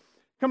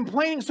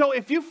 Complaining. So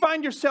if you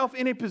find yourself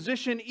in a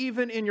position,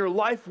 even in your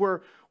life,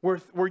 where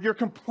you're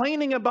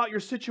complaining about your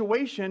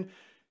situation,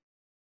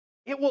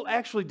 it will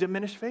actually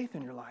diminish faith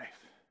in your life.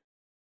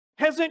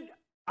 Hasn't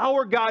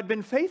our God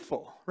been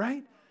faithful,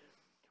 right?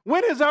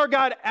 When has our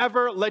God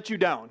ever let you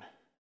down?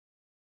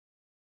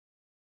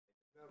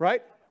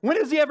 Right? When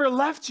has he ever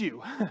left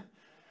you?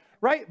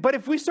 Right? But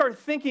if we start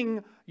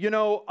thinking,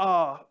 this,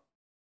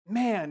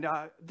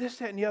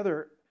 that, and the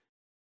other,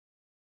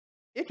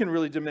 it can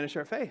really diminish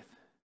our faith.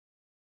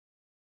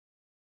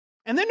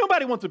 And then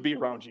nobody wants to be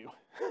around you.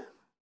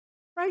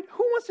 Right?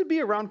 Who wants to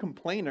be around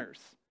complainers?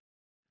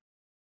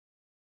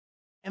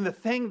 And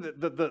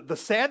the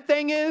sad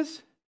thing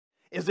is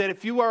that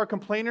if you are a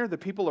complainer, the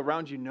people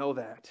around you know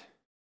that.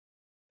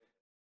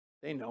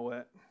 They know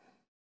it.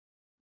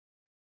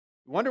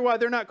 You wonder why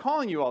they're not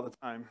calling you all the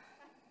time.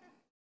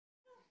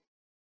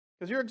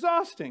 Because you're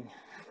exhausting.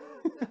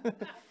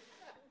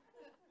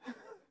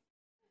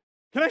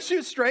 Can I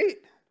shoot straight?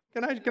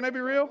 Can I be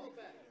real?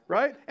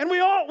 Right? And we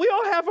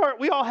all have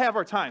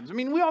our times. I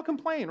mean, we all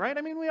complain, right?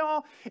 I mean,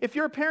 if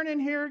you're a parent in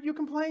here, you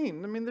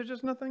complain. I mean, there's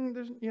just nothing,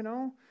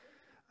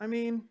 I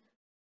mean,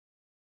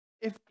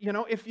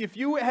 if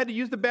you had to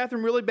use the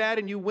bathroom really bad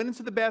and you went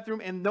into the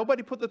bathroom and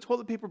nobody put the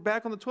toilet paper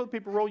back on the toilet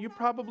paper roll, you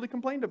probably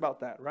complained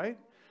about that, right?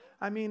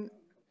 I mean,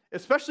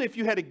 especially if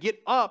you had to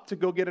get up to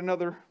go get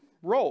another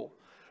roll,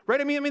 right?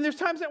 I mean, there's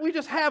times that we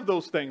just have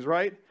those things,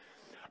 right?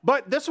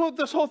 But this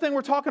whole thing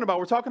we're talking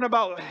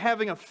about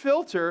having a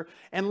filter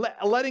and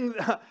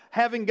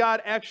having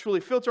God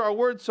actually filter our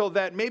words so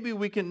that maybe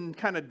we can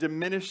kind of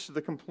diminish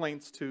the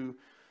complaints to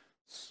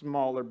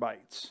smaller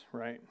bites,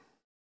 right?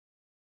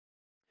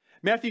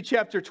 Matthew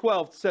chapter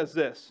 12 says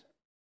this,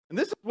 and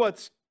this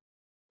is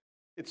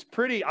it's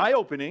pretty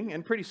eye-opening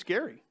and pretty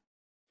scary.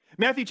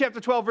 Matthew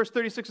chapter 12, verse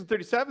 36 and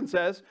 37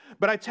 says,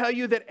 "But I tell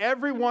you that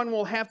everyone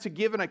will have to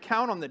give an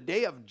account on the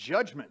day of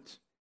judgment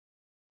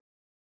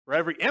for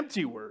every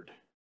empty word."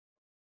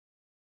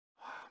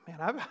 Oh,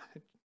 man,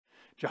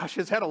 Josh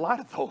has had a lot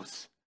of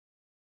those.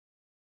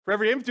 For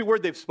every empty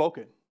word they've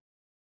spoken.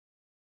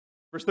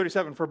 Verse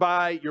 37, "For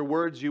by your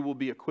words you will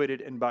be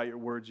acquitted, and by your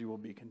words you will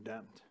be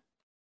condemned."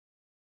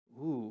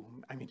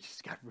 Ooh, I mean, it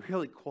just got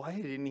really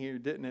quiet in here,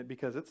 didn't it?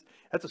 Because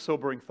that's a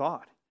sobering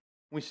thought.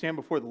 When we stand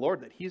before the Lord,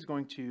 that we're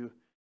going to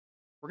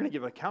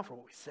give an account for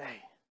what we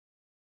say.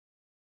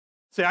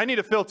 Say, I need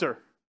a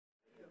filter.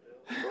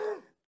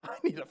 I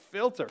need a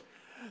filter.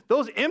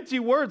 Those empty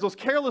words, those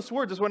careless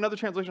words, is what another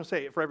translation will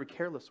say, for every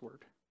careless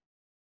word.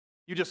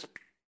 You just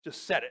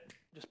said it.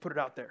 Just put it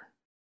out there.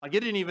 Like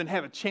it didn't even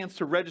have a chance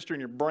to register in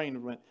your brain.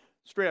 It went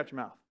straight out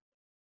your mouth.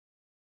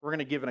 We're going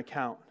to give an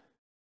account.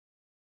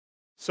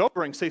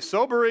 Sobering. Say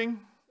sobering.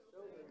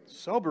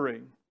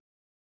 Sobering.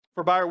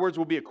 For by our words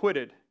will be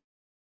acquitted.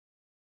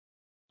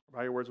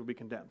 By your words will be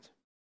condemned.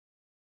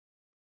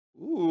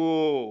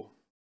 Ooh.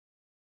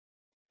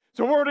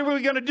 So what are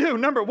we going to do?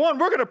 Number one,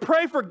 we're going to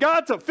pray for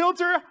God to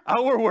filter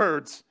our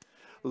words.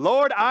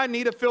 Lord, I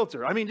need a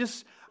filter.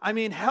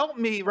 Help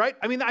me, right?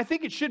 I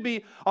think it should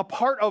be a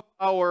part of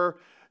our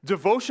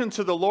devotion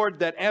to the Lord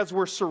that as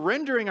we're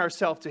surrendering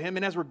ourselves to Him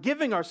and as we're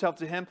giving ourselves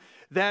to Him,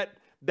 that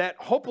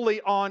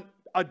hopefully on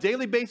a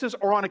daily basis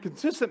or on a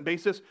consistent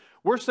basis,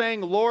 we're saying,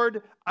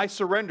 Lord, I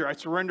surrender. I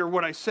surrender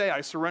what I say.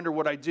 I surrender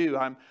what I do.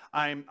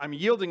 I'm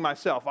yielding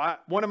myself.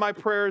 One of my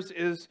prayers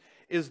is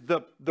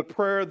the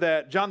prayer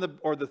that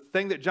the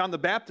thing that John the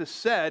Baptist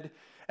said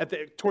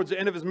towards the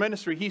end of his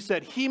ministry. He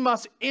said, "He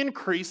must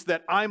increase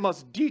that I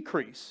must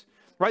decrease."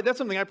 Right? That's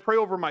something I pray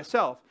over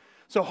myself.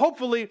 So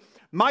hopefully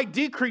my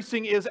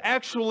decreasing is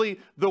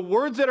actually the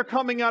words that are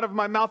coming out of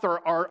my mouth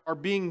are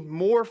being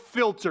more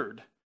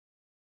filtered.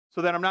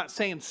 So that I'm not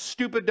saying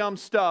stupid, dumb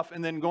stuff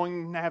and then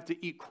going to have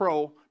to eat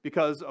crow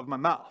because of my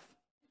mouth.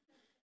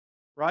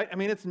 Right?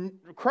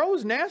 Crow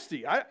is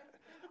nasty. I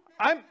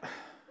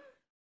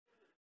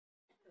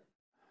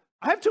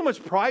have too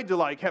much pride to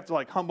have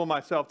to humble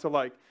myself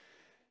to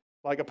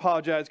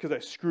apologize because I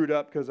screwed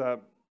up because I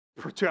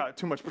got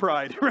too much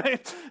pride,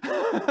 right?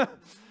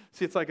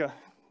 See, it's like a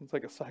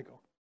cycle.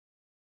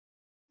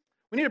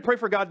 We need to pray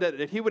for God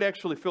that He would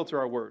actually filter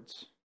our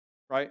words,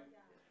 right?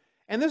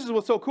 And this is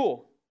what's so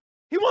cool.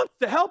 He wants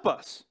to help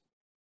us.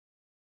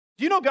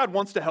 Do you know God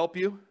wants to help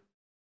you?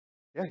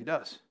 Yeah, He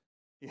does.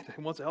 He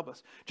wants to help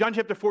us. John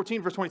chapter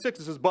 14, verse 26,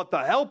 it says, "But the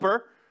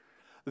Helper,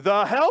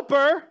 the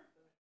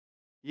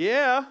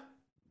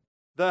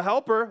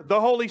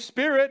Holy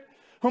Spirit,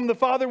 whom the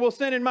Father will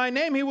send in my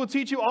name, He will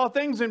teach you all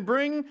things and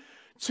bring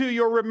to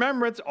your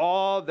remembrance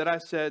all that I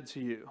said to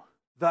you."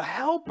 The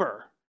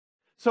Helper.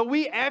 So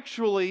we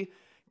actually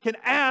can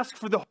ask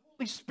for the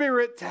Holy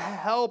Spirit to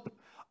help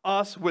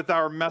us with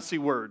our messy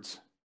words.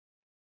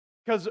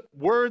 Because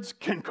words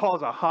can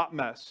cause a hot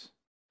mess.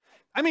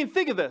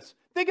 Think of this.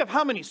 Think of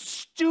how many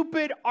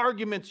stupid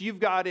arguments you've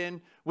got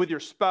in with your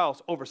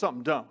spouse over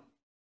something dumb.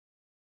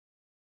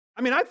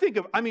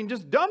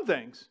 Just dumb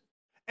things.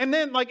 And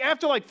then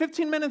after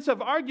 15 minutes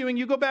of arguing,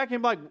 you go back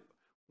and be like,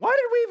 why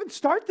did we even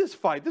start this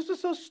fight? This was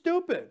so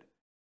stupid.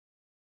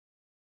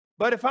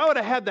 But if I would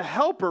have had the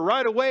helper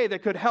right away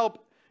that could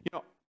help,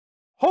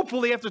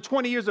 hopefully after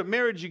 20 years of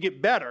marriage, you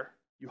get better,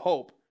 you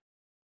hope,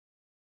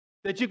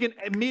 that you can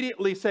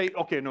immediately say,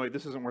 okay, no, wait,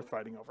 this isn't worth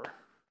fighting over.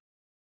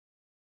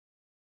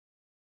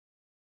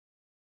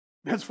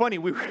 That's funny.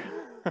 I'm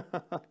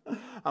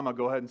going to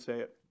go ahead and say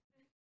it.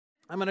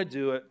 I'm going to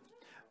do it.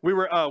 We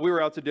were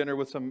out to dinner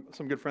with some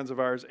good friends of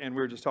ours, and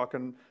we were just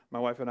talking, my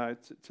wife and I,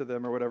 to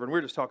them or whatever, and we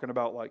were just talking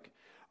about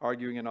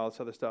arguing and all this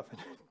other stuff. And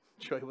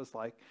Joy was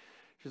like,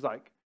 she's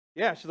like,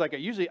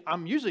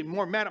 I'm usually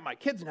more mad at my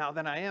kids now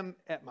than I am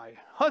at my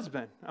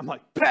husband. I'm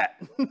like,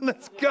 bet,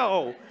 let's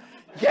go.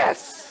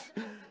 Yes.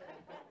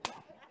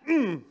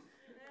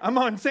 I'm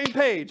on the same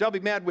page. I'll be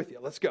mad with you.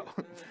 Let's go.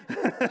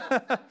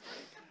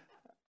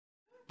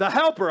 The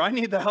helper. I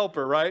need the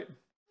helper, right?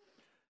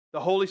 The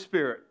Holy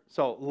Spirit.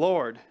 So,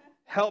 Lord,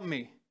 help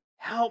me.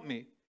 Help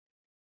me.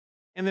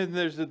 And then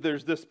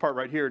there's this part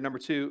right here, number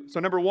 2. So,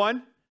 number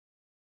 1,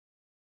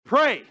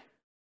 pray.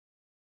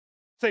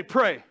 Say,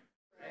 pray.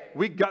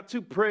 We got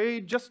to pray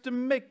just to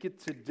make it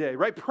today,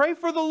 right? Pray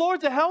for the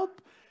Lord to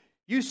help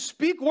you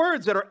speak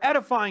words that are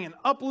edifying and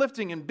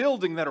uplifting and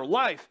building, that are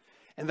life,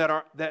 and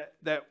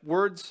that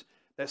words,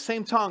 that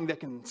same tongue that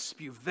can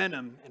spew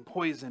venom and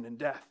poison and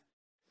death.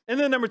 And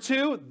then number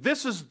 2,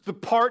 this is the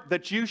part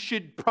that you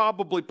should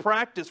probably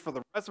practice for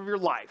the rest of your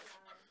life.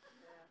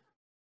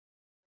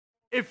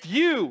 If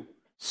you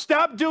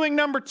stop doing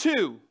number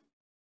 2,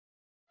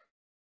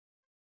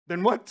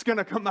 then what's going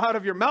to come out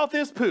of your mouth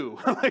is poo.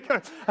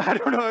 I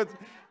don't know.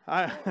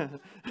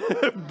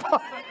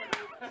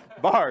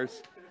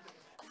 Bars.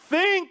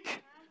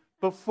 Think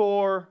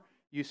before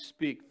you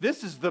speak.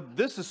 This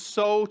is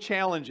so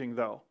challenging,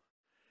 though,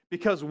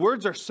 because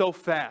words are so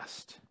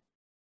fast.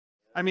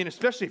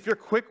 Especially if you're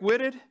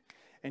quick-witted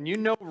and you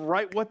know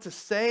right what to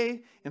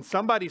say, and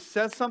somebody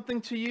says something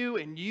to you,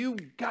 and you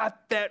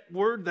got that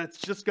word that's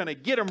just going to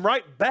get them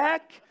right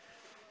back.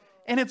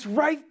 And it's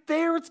right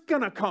there. It's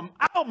going to come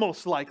out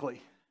most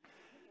likely.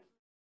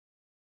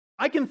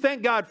 I can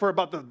thank God for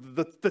about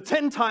the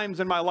 10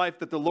 times in my life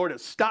that the Lord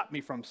has stopped me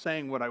from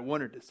saying what I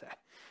wanted to say.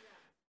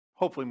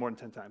 Hopefully more than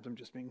 10 times. I'm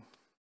just being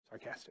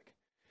sarcastic.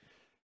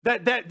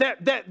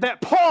 That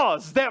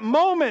pause, that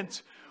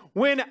moment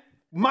when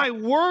my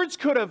words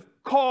could have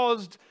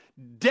caused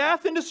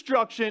death and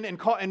destruction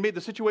and made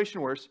the situation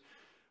worse,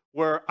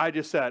 where I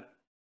just said,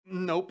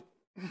 nope.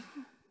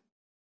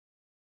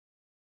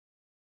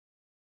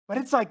 But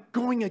it's like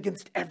going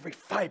against every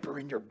fiber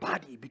in your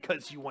body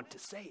because you want to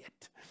say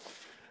it.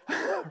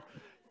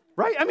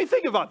 Right?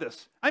 Think about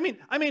this.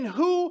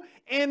 Who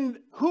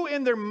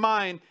in their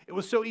mind, it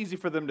was so easy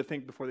for them to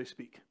think before they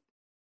speak?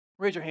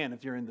 Raise your hand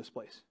if you're in this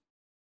place.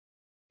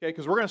 Okay,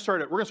 because we're going to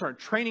start a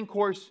training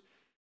course.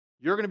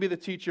 You're going to be the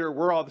teacher.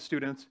 We're all the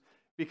students.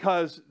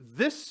 Because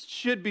this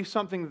should be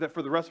something that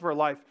for the rest of our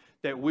life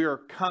that we are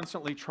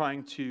constantly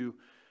trying to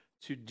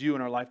do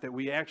in our life, that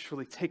we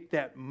actually take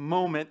that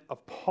moment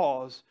of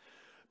pause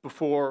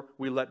before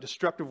we let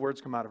destructive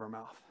words come out of our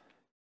mouth.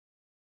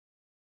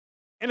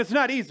 And it's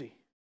not easy.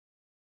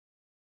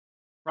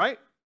 Right?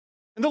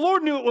 And the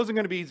Lord knew it wasn't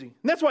going to be easy.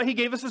 And that's why he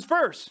gave us this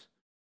verse.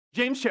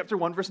 James chapter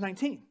 1, verse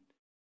 19.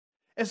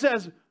 It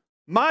says,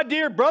 my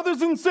dear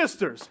brothers and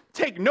sisters,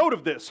 take note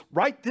of this.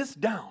 Write this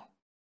down.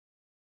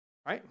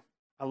 Right?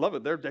 I love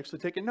it. They're actually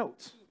taking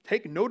notes.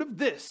 Take note of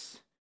this.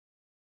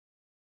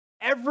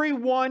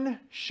 Everyone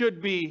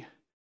should be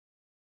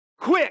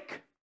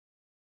quick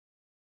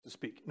to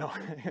speak. No,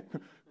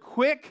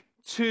 quick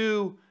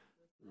to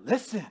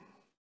listen.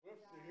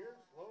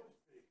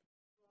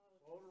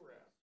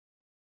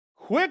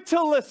 Quick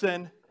to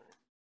listen,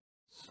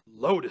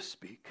 slow to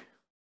speak.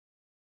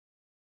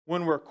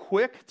 When we're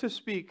quick to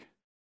speak,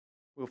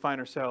 we'll find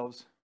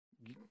ourselves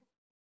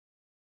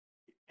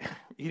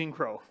eating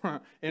crow,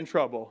 in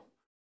trouble,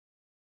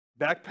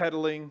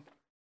 backpedaling.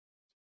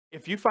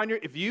 If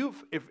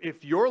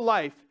your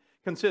life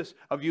consists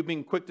of you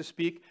being quick to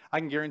speak, I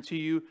can guarantee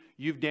you,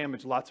 you've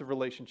damaged lots of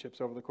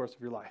relationships over the course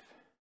of your life.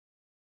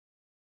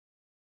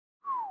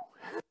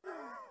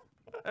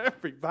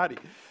 Everybody.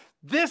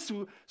 This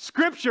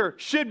scripture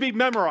should be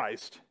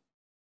memorized.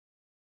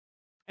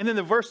 And then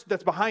the verse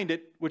that's behind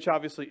it, which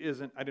obviously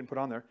isn't, I didn't put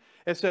on there,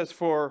 it says,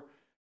 for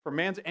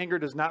man's anger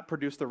does not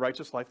produce the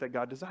righteous life that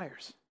God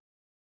desires.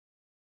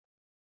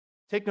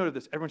 Take note of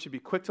this. Everyone should be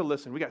quick to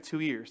listen. We got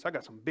 2 ears. I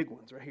got some big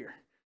ones right here.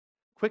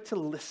 Quick to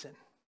listen.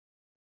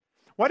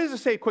 Why does it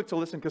say quick to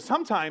listen? Because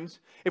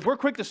sometimes, if we're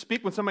quick to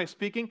speak when somebody's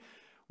speaking,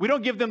 we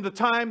don't give them the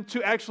time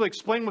to actually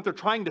explain what they're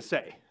trying to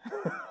say.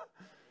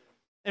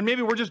 And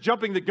maybe we're just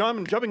jumping the gun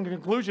and jumping to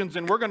conclusions,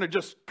 and we're going to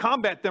just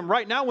combat them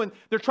right now when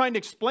they're trying to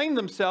explain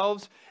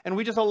themselves, and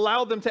we just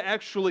allow them to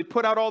actually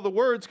put out all the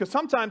words. Because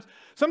sometimes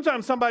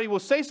somebody will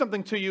say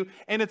something to you,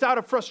 and it's out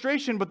of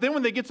frustration, but then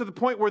when they get to the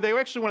point where they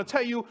actually want to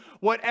tell you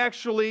what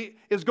actually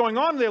is going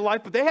on in their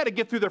life, but they had to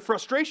get through their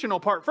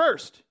frustrational part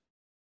first.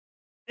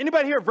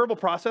 Anybody here a verbal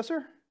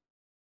processor?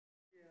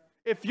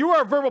 If you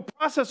are a verbal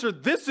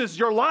processor, this is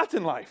your lot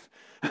in life.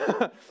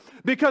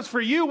 Because for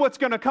you, what's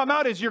going to come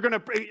out is you're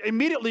going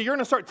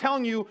to start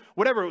telling you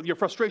whatever, your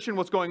frustration,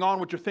 what's going on,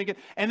 what you're thinking.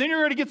 And then you're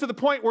going to get to the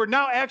point where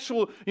now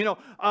actual,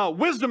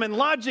 wisdom and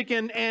logic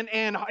and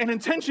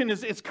intention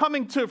is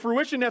coming to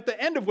fruition at the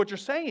end of what you're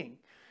saying.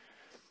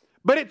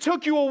 But it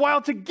took you a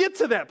while to get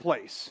to that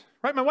place,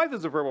 right? My wife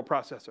is a verbal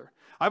processor.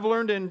 I've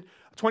learned in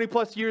 20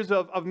 plus years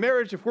of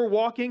marriage, if we're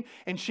walking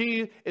and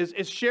she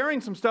is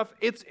sharing some stuff,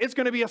 it's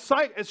going to be a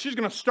sight. She's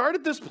going to start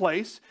at this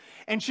place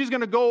and she's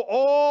going to go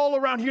all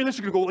around here. And then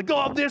she's going to go like,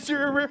 oh, this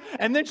here.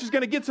 And then she's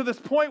going to get to this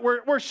point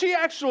where she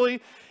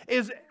actually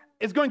is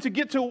going to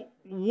get to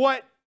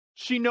what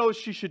she knows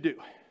she should do.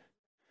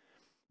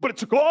 But it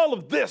took all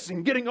of this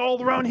and getting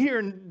all around here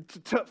and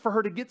for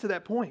her to get to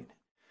that point.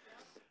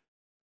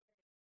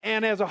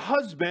 And as a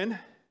husband,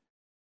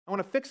 I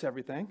want to fix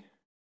everything.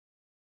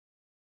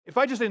 If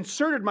I just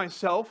inserted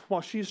myself while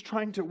she's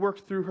trying to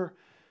work through her,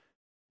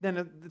 then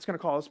it's going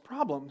to cause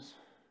problems.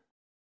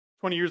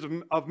 20 years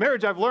of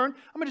marriage, I've learned,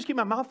 I'm going to just keep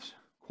my mouth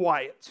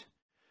quiet.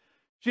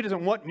 She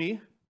doesn't want me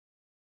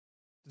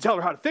to tell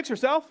her how to fix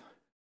herself.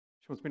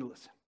 She wants me to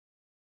listen.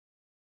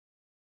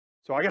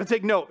 So I got to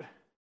take note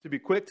to be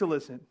quick to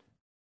listen,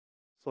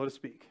 slow to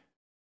speak,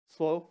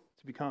 slow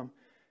to become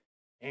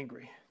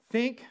angry.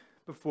 Think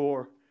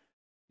before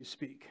you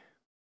speak.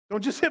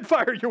 Don't just hip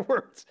fire your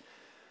words.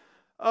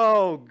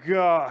 Oh,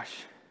 gosh.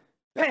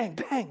 Bang,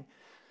 bang.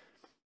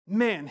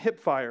 Man,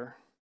 hip fire.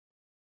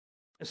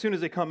 As soon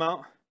as they come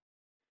out,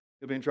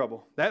 you'll be in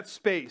trouble. That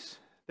space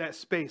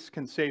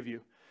can save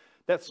you.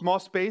 That small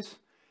space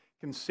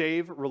can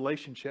save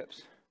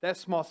relationships. That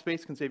small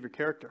space can save your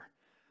character.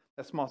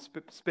 That small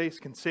space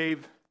can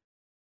save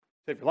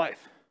your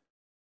life,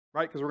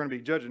 right? Because we're going to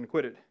be judged and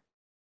acquitted.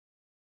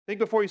 Think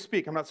before you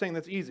speak. I'm not saying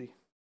that's easy.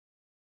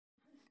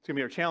 It's going to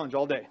be our challenge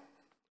all day,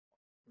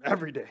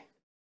 every day,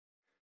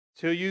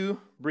 till you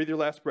breathe your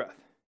last breath.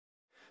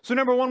 So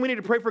number one, we need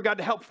to pray for God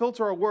to help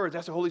filter our words.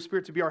 Ask the Holy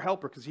Spirit to be our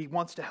helper because He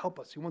wants to help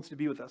us. He wants to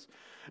be with us.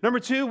 Number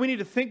two, we need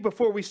to think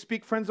before we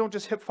speak. Friends, don't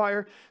just hip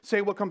fire,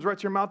 say what comes right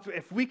to your mouth.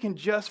 If we can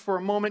just for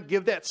a moment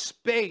give that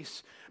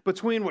space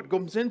between what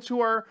goes into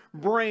our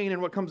brain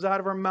and what comes out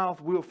of our mouth,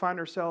 we will find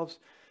ourselves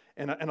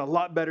in a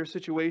lot better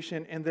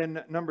situation. And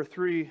then number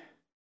three,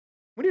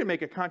 we need to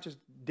make a conscious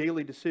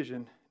daily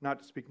decision not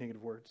to speak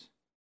negative words.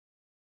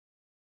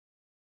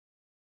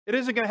 It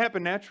isn't going to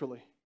happen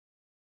naturally.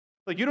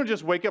 Like, you don't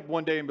just wake up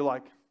one day and be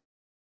like,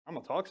 I'm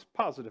going to talk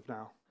positive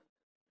now.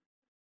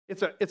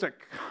 It's a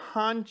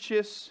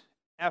conscious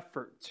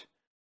effort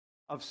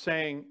of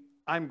saying,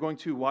 I'm going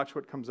to watch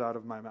what comes out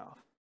of my mouth.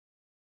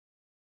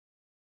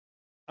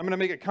 I'm going to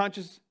make a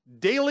conscious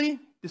daily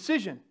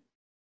decision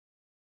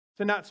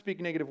to not speak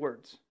negative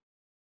words.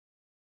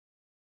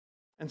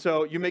 And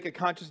so you make a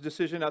conscious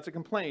decision not to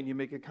complain. You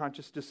make a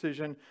conscious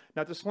decision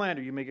not to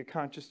slander. You make a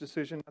conscious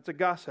decision not to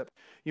gossip.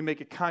 You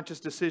make a conscious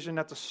decision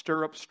not to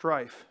stir up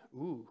strife.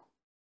 Ooh.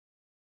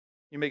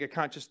 You make a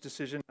conscious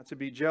decision not to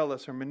be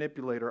jealous or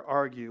manipulate or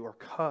argue or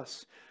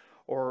cuss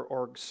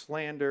or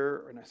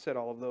slander. And I said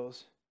all of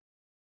those.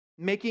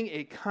 Making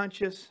a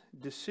conscious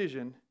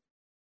decision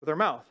with our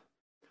mouth.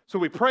 So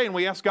we pray and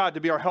we ask God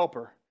to be our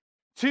helper.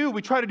 Two,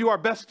 we try to do our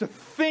best to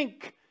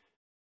think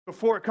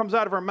before it comes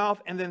out of our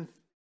mouth. And then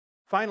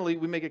finally,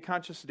 we make a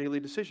conscious daily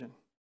decision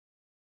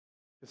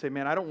to say,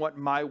 man, I don't want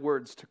my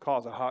words to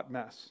cause a hot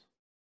mess,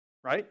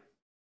 right?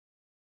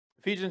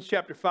 Ephesians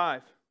chapter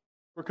 5.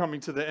 We're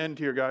coming to the end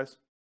here, guys. A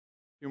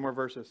few more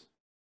verses.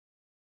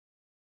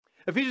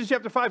 Ephesians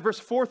chapter 5, verse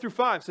 4 through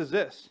 5 says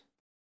this.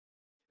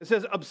 It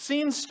says,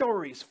 obscene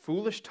stories,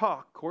 foolish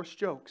talk, coarse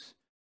jokes.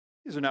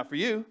 These are not for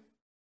you.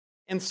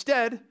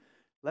 Instead,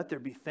 let there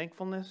be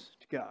thankfulness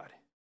to God.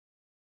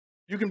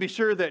 You can be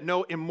sure that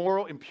no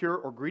immoral, impure,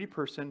 or greedy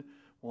person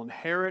will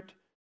inherit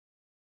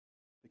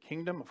the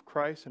kingdom of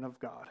Christ and of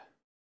God.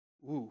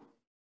 Ooh.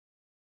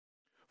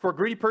 For a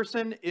greedy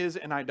person is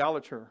an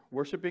idolater,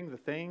 worshiping the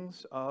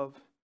things of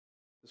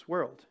this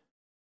world.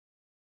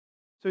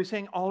 So he's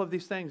saying all of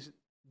these things,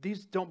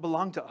 these don't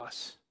belong to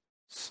us.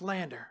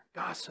 Slander,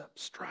 gossip,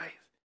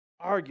 strife,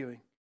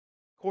 arguing,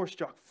 coarse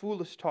talk,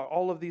 foolish talk,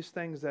 all of these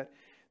things that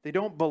they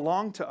don't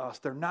belong to us.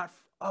 They're not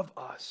of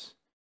us.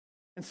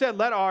 Instead,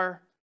 let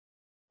our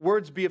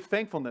words be of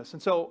thankfulness.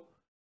 And so,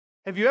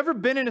 have you ever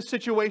been in a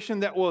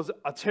situation that was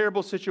a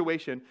terrible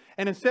situation,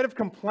 and instead of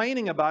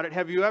complaining about it,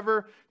 have you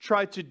ever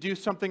tried to do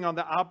something on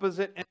the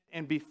opposite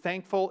and be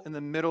thankful in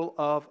the middle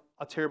of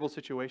a terrible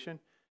situation?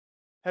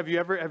 Have you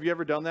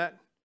ever done that?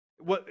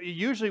 If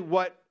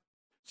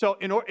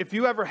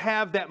you ever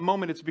have that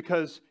moment, it's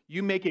because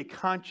you make a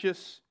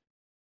conscious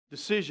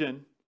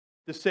decision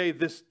to say,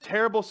 this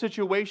terrible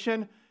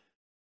situation,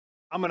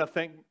 I'm going to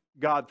thank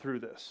God through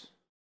this.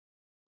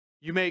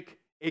 You make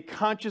a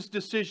conscious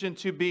decision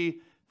to be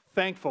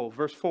thankful,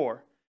 verse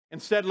 4.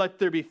 Instead, let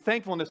there be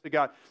thankfulness to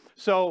God.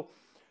 So,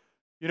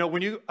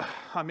 when you,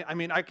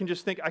 I can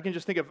just think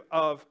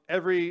of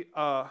every,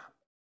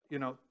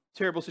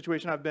 terrible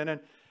situation I've been in,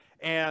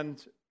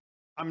 and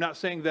I'm not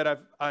saying that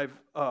I've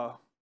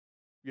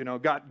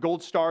got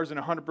gold stars and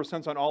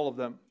 100% on all of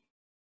them.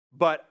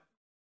 But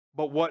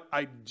what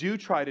I do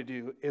try to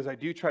do is I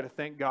do try to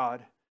thank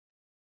God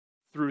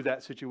through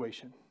that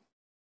situation.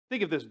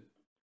 Think of this.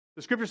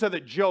 The scripture said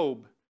that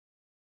Job,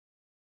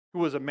 who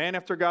was a man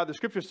after God, the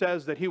scripture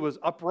says that he was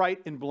upright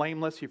and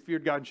blameless. He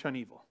feared God and shunned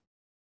evil.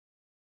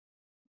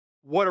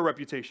 What a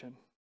reputation.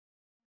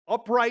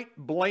 Upright,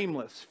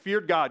 blameless,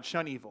 feared God,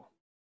 shunned evil.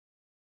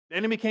 The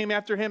enemy came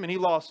after him and he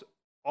lost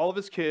all of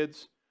his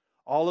kids,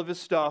 all of his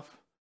stuff,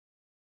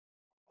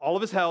 all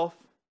of his health,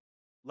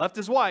 left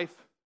his wife.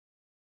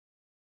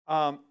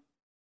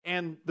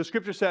 And the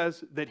scripture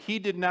says that he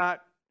did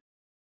not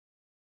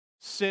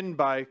sin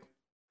by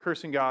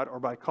cursing God or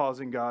by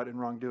causing God in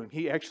wrongdoing.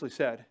 He actually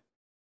said,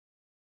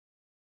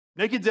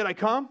 naked did I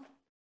come,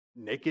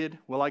 naked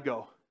will I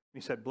go.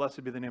 He said,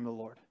 blessed be the name of the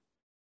Lord.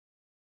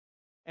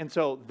 And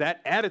so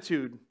that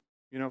attitude,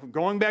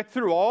 going back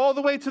through all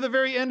the way to the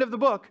very end of the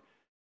book,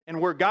 and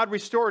where God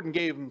restored and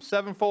gave him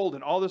sevenfold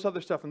and all this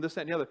other stuff and this,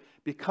 that, and the other,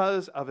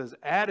 because of his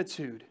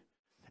attitude.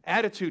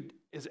 Attitude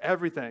is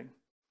everything.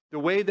 The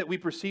way that we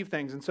perceive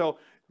things. And so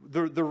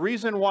the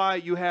reason why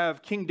you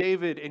have King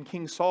David and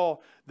King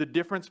Saul, the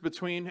difference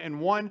between, and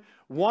one,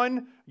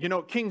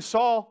 King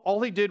Saul,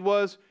 all he did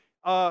was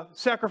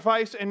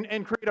sacrifice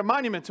and create a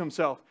monument to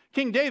himself.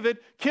 King David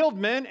killed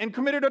men and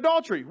committed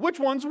adultery. Which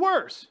one's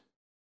worse?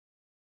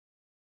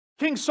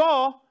 King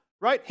Saul,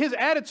 right, his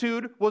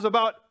attitude was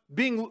about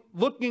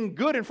looking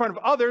good in front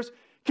of others.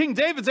 King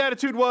David's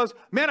attitude was,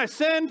 man, I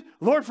sinned.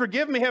 Lord,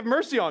 forgive me. Have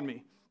mercy on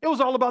me. It was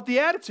all about the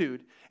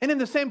attitude. And in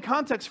the same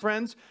context,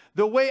 friends,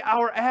 the way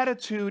our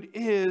attitude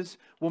is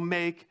will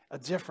make a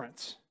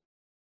difference.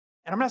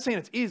 And I'm not saying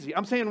it's easy.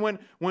 I'm saying when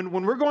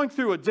we're going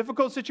through a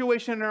difficult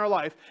situation in our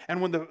life,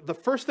 and when the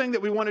first thing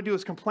that we want to do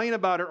is complain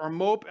about it or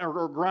mope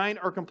or grind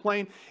or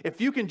complain,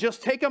 if you can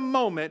just take a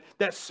moment,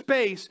 that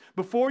space,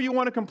 before you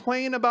want to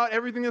complain about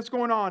everything that's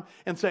going on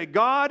and say,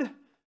 God,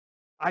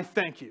 I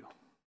thank you.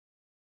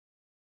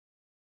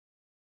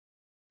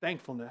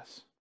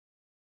 Thankfulness.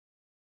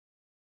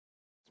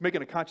 It's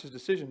making a conscious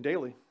decision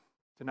daily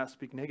to not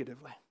speak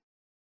negatively.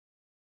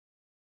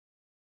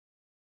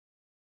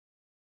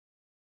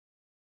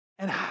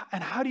 And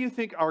how do you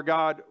think our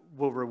God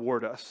will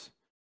reward us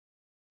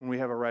when we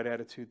have a right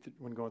attitude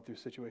when going through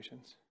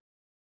situations?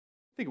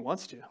 I think He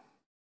wants to.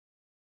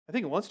 I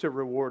think He wants to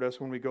reward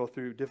us when we go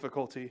through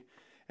difficulty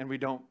and we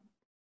don't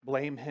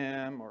blame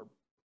Him or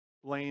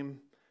blame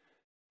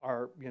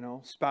our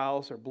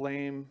spouse or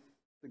blame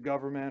the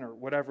government or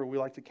whatever we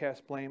like to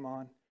cast blame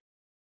on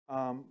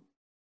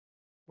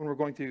when we're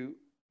going through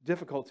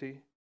difficulty,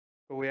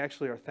 but we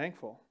actually are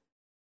thankful.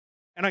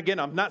 And again,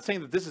 I'm not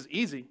saying that this is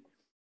easy.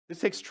 This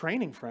takes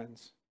training,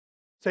 friends.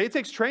 Say it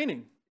takes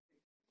training.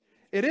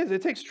 It is.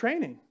 It takes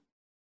training.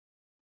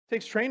 It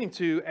takes training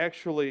to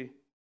actually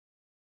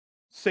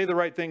say the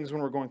right things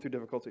when we're going through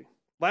difficulty.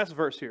 Last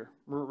verse here.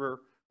 We're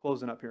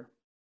closing up here.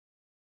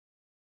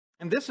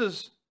 And this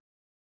is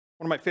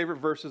one of my favorite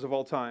verses of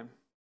all time.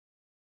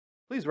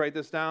 Please write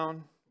this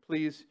down.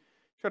 Please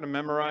try to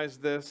memorize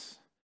this.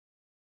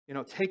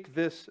 Take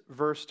this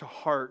verse to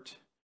heart.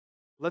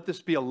 Let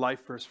this be a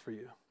life verse for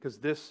you. Because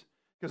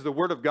the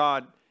Word of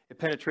God, it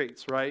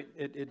penetrates, right?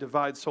 It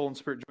divides soul and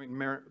spirit,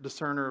 joint,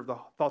 discerner of the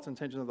thoughts and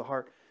intentions of the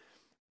heart.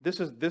 This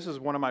is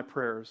one of my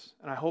prayers,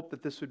 and I hope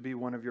that this would be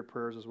one of your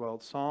prayers as well.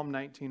 It's Psalm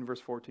 19, verse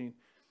 14,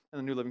 in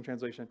the New Living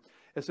Translation.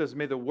 It says,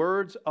 may the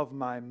words of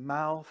my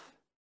mouth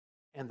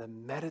and the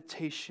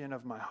meditation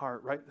of my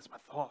heart, right? That's my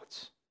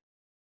thoughts,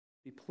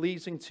 be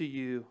pleasing to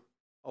you,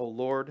 O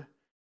Lord,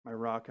 my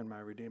rock and my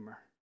redeemer.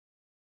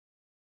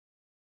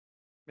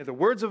 May the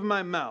words of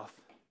my mouth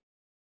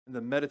and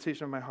the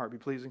meditation of my heart be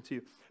pleasing to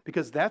you.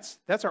 Because that's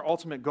our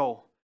ultimate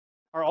goal.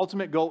 Our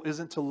ultimate goal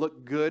isn't to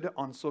look good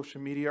on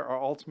social media.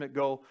 Our ultimate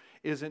goal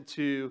isn't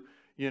to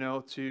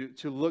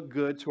look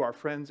good to our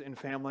friends and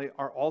family.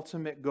 Our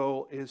ultimate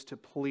goal is to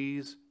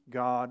please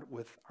God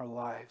with our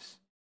lives.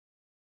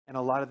 And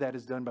a lot of that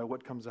is done by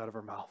what comes out of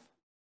our mouth.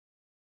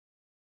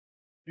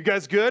 You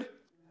guys good?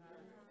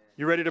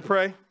 You ready to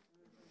pray?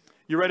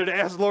 You ready to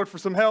ask the Lord for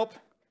some help?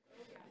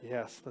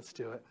 Yes, let's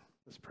do it.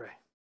 Let's pray.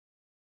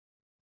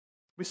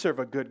 We serve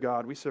a good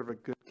God. We serve a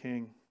good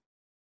King.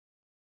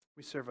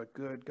 We serve a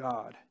good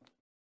God.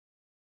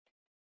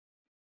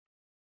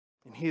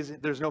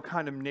 And there's no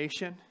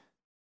condemnation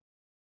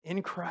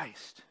in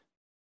Christ.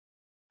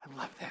 I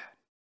love that.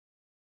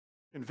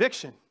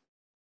 Conviction.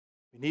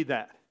 We need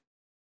that.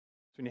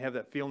 It's when you have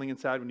that feeling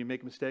inside when you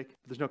make a mistake.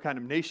 But there's no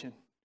condemnation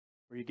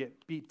where you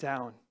get beat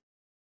down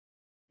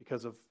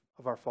because of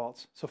our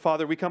faults. So,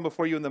 Father, we come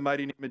before you in the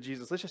mighty name of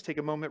Jesus. Let's just take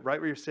a moment right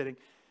where you're sitting.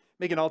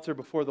 Make an altar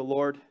before the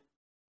Lord.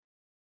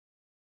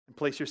 And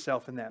place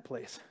yourself in that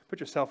place. Put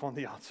yourself on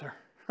the altar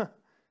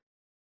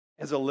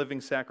as a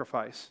living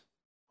sacrifice,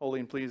 holy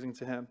and pleasing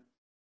to Him.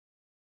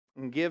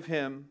 And give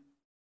Him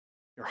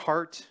your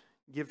heart.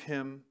 Give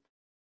Him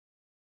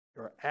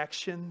your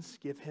actions.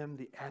 Give Him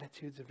the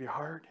attitudes of your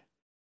heart.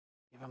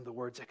 Give Him the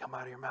words that come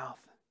out of your mouth.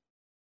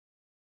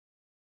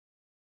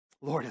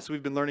 Lord, as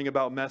we've been learning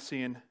about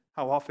messy and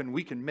how often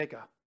we can make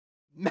a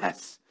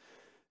mess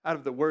out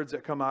of the words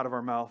that come out of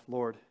our mouth,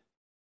 Lord,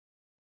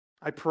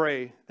 I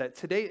pray that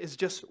today is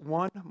just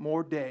one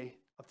more day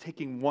of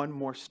taking one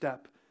more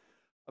step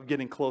of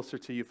getting closer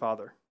to you,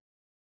 Father.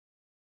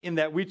 In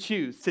that we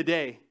choose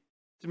today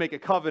to make a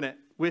covenant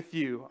with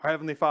you, our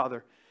Heavenly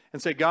Father,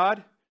 and say,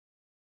 God,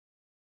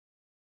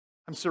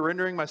 I'm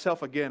surrendering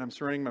myself again. I'm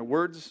surrendering my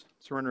words,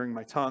 surrendering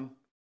my tongue.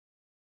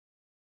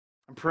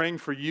 I'm praying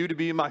for you to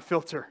be my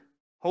filter.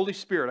 Holy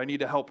Spirit, I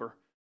need a helper,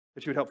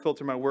 that you would help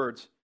filter my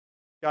words.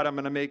 God, I'm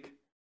going to make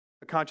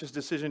a conscious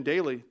decision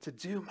daily to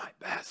do my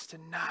best to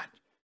not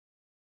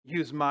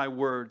use my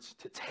words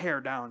to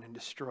tear down and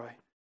destroy,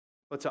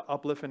 but to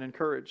uplift and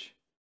encourage.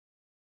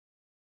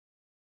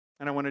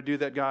 And I want to do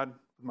that, God,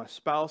 with my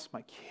spouse,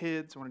 my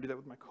kids. I want to do that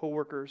with my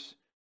coworkers.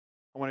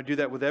 I want to do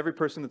that with every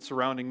person that's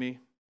surrounding me.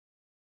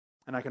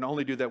 And I can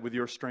only do that with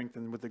your strength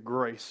and with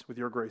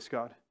your grace,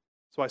 God.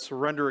 So I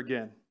surrender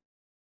again.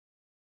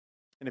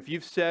 And if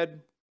you've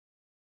said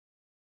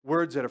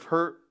words that have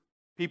hurt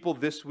people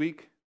this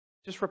week,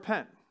 just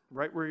repent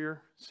right where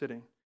you're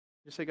sitting.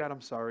 Just say, God, I'm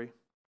sorry.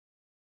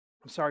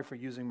 I'm sorry for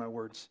using my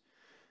words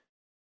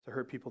to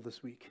hurt people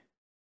this week.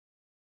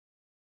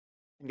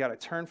 And God, I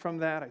turn from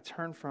that. I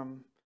turn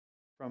from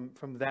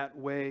that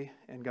way.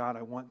 And God,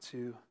 I want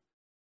to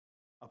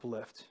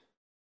uplift.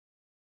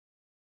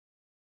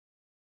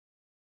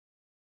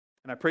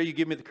 And I pray you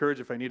give me the courage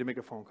if I need to make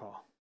a phone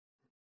call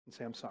and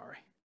say, I'm sorry.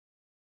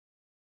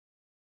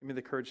 Give me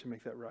the courage to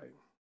make that right.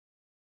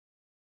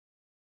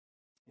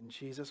 In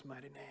Jesus'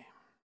 mighty name.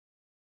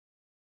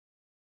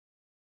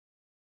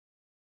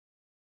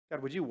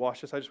 God, would you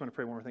wash us? I just want to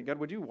pray one more thing. God,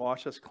 would you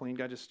wash us clean?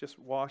 God, just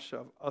wash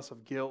us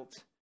of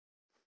guilt.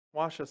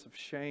 Wash us of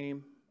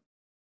shame.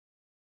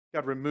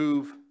 God,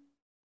 remove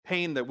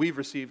pain that we've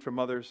received from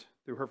others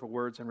through hurtful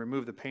words, and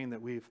remove the pain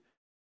that we've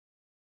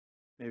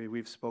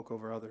spoke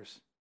over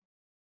others.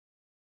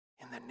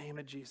 In the name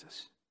of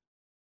Jesus.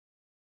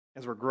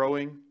 As we're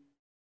growing,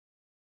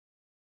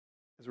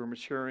 as we're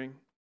maturing,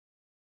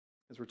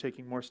 as we're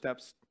taking more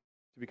steps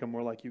to become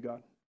more like you,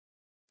 God.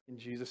 In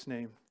Jesus'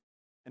 name.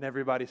 And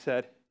everybody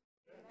said,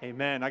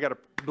 Amen. I got a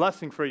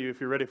blessing for you if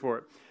you're ready for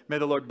it. May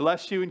the Lord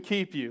bless you and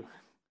keep you.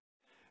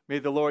 May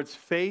the Lord's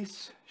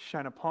face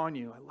shine upon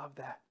you. I love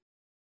that.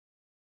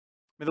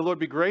 May the Lord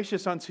be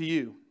gracious unto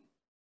you.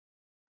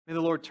 May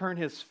the Lord turn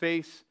his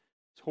face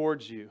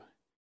towards you.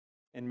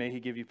 And may he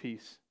give you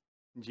peace.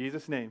 In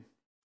Jesus' name,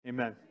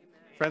 amen.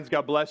 Friends,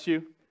 God bless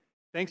you.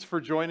 Thanks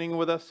for joining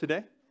with us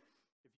today.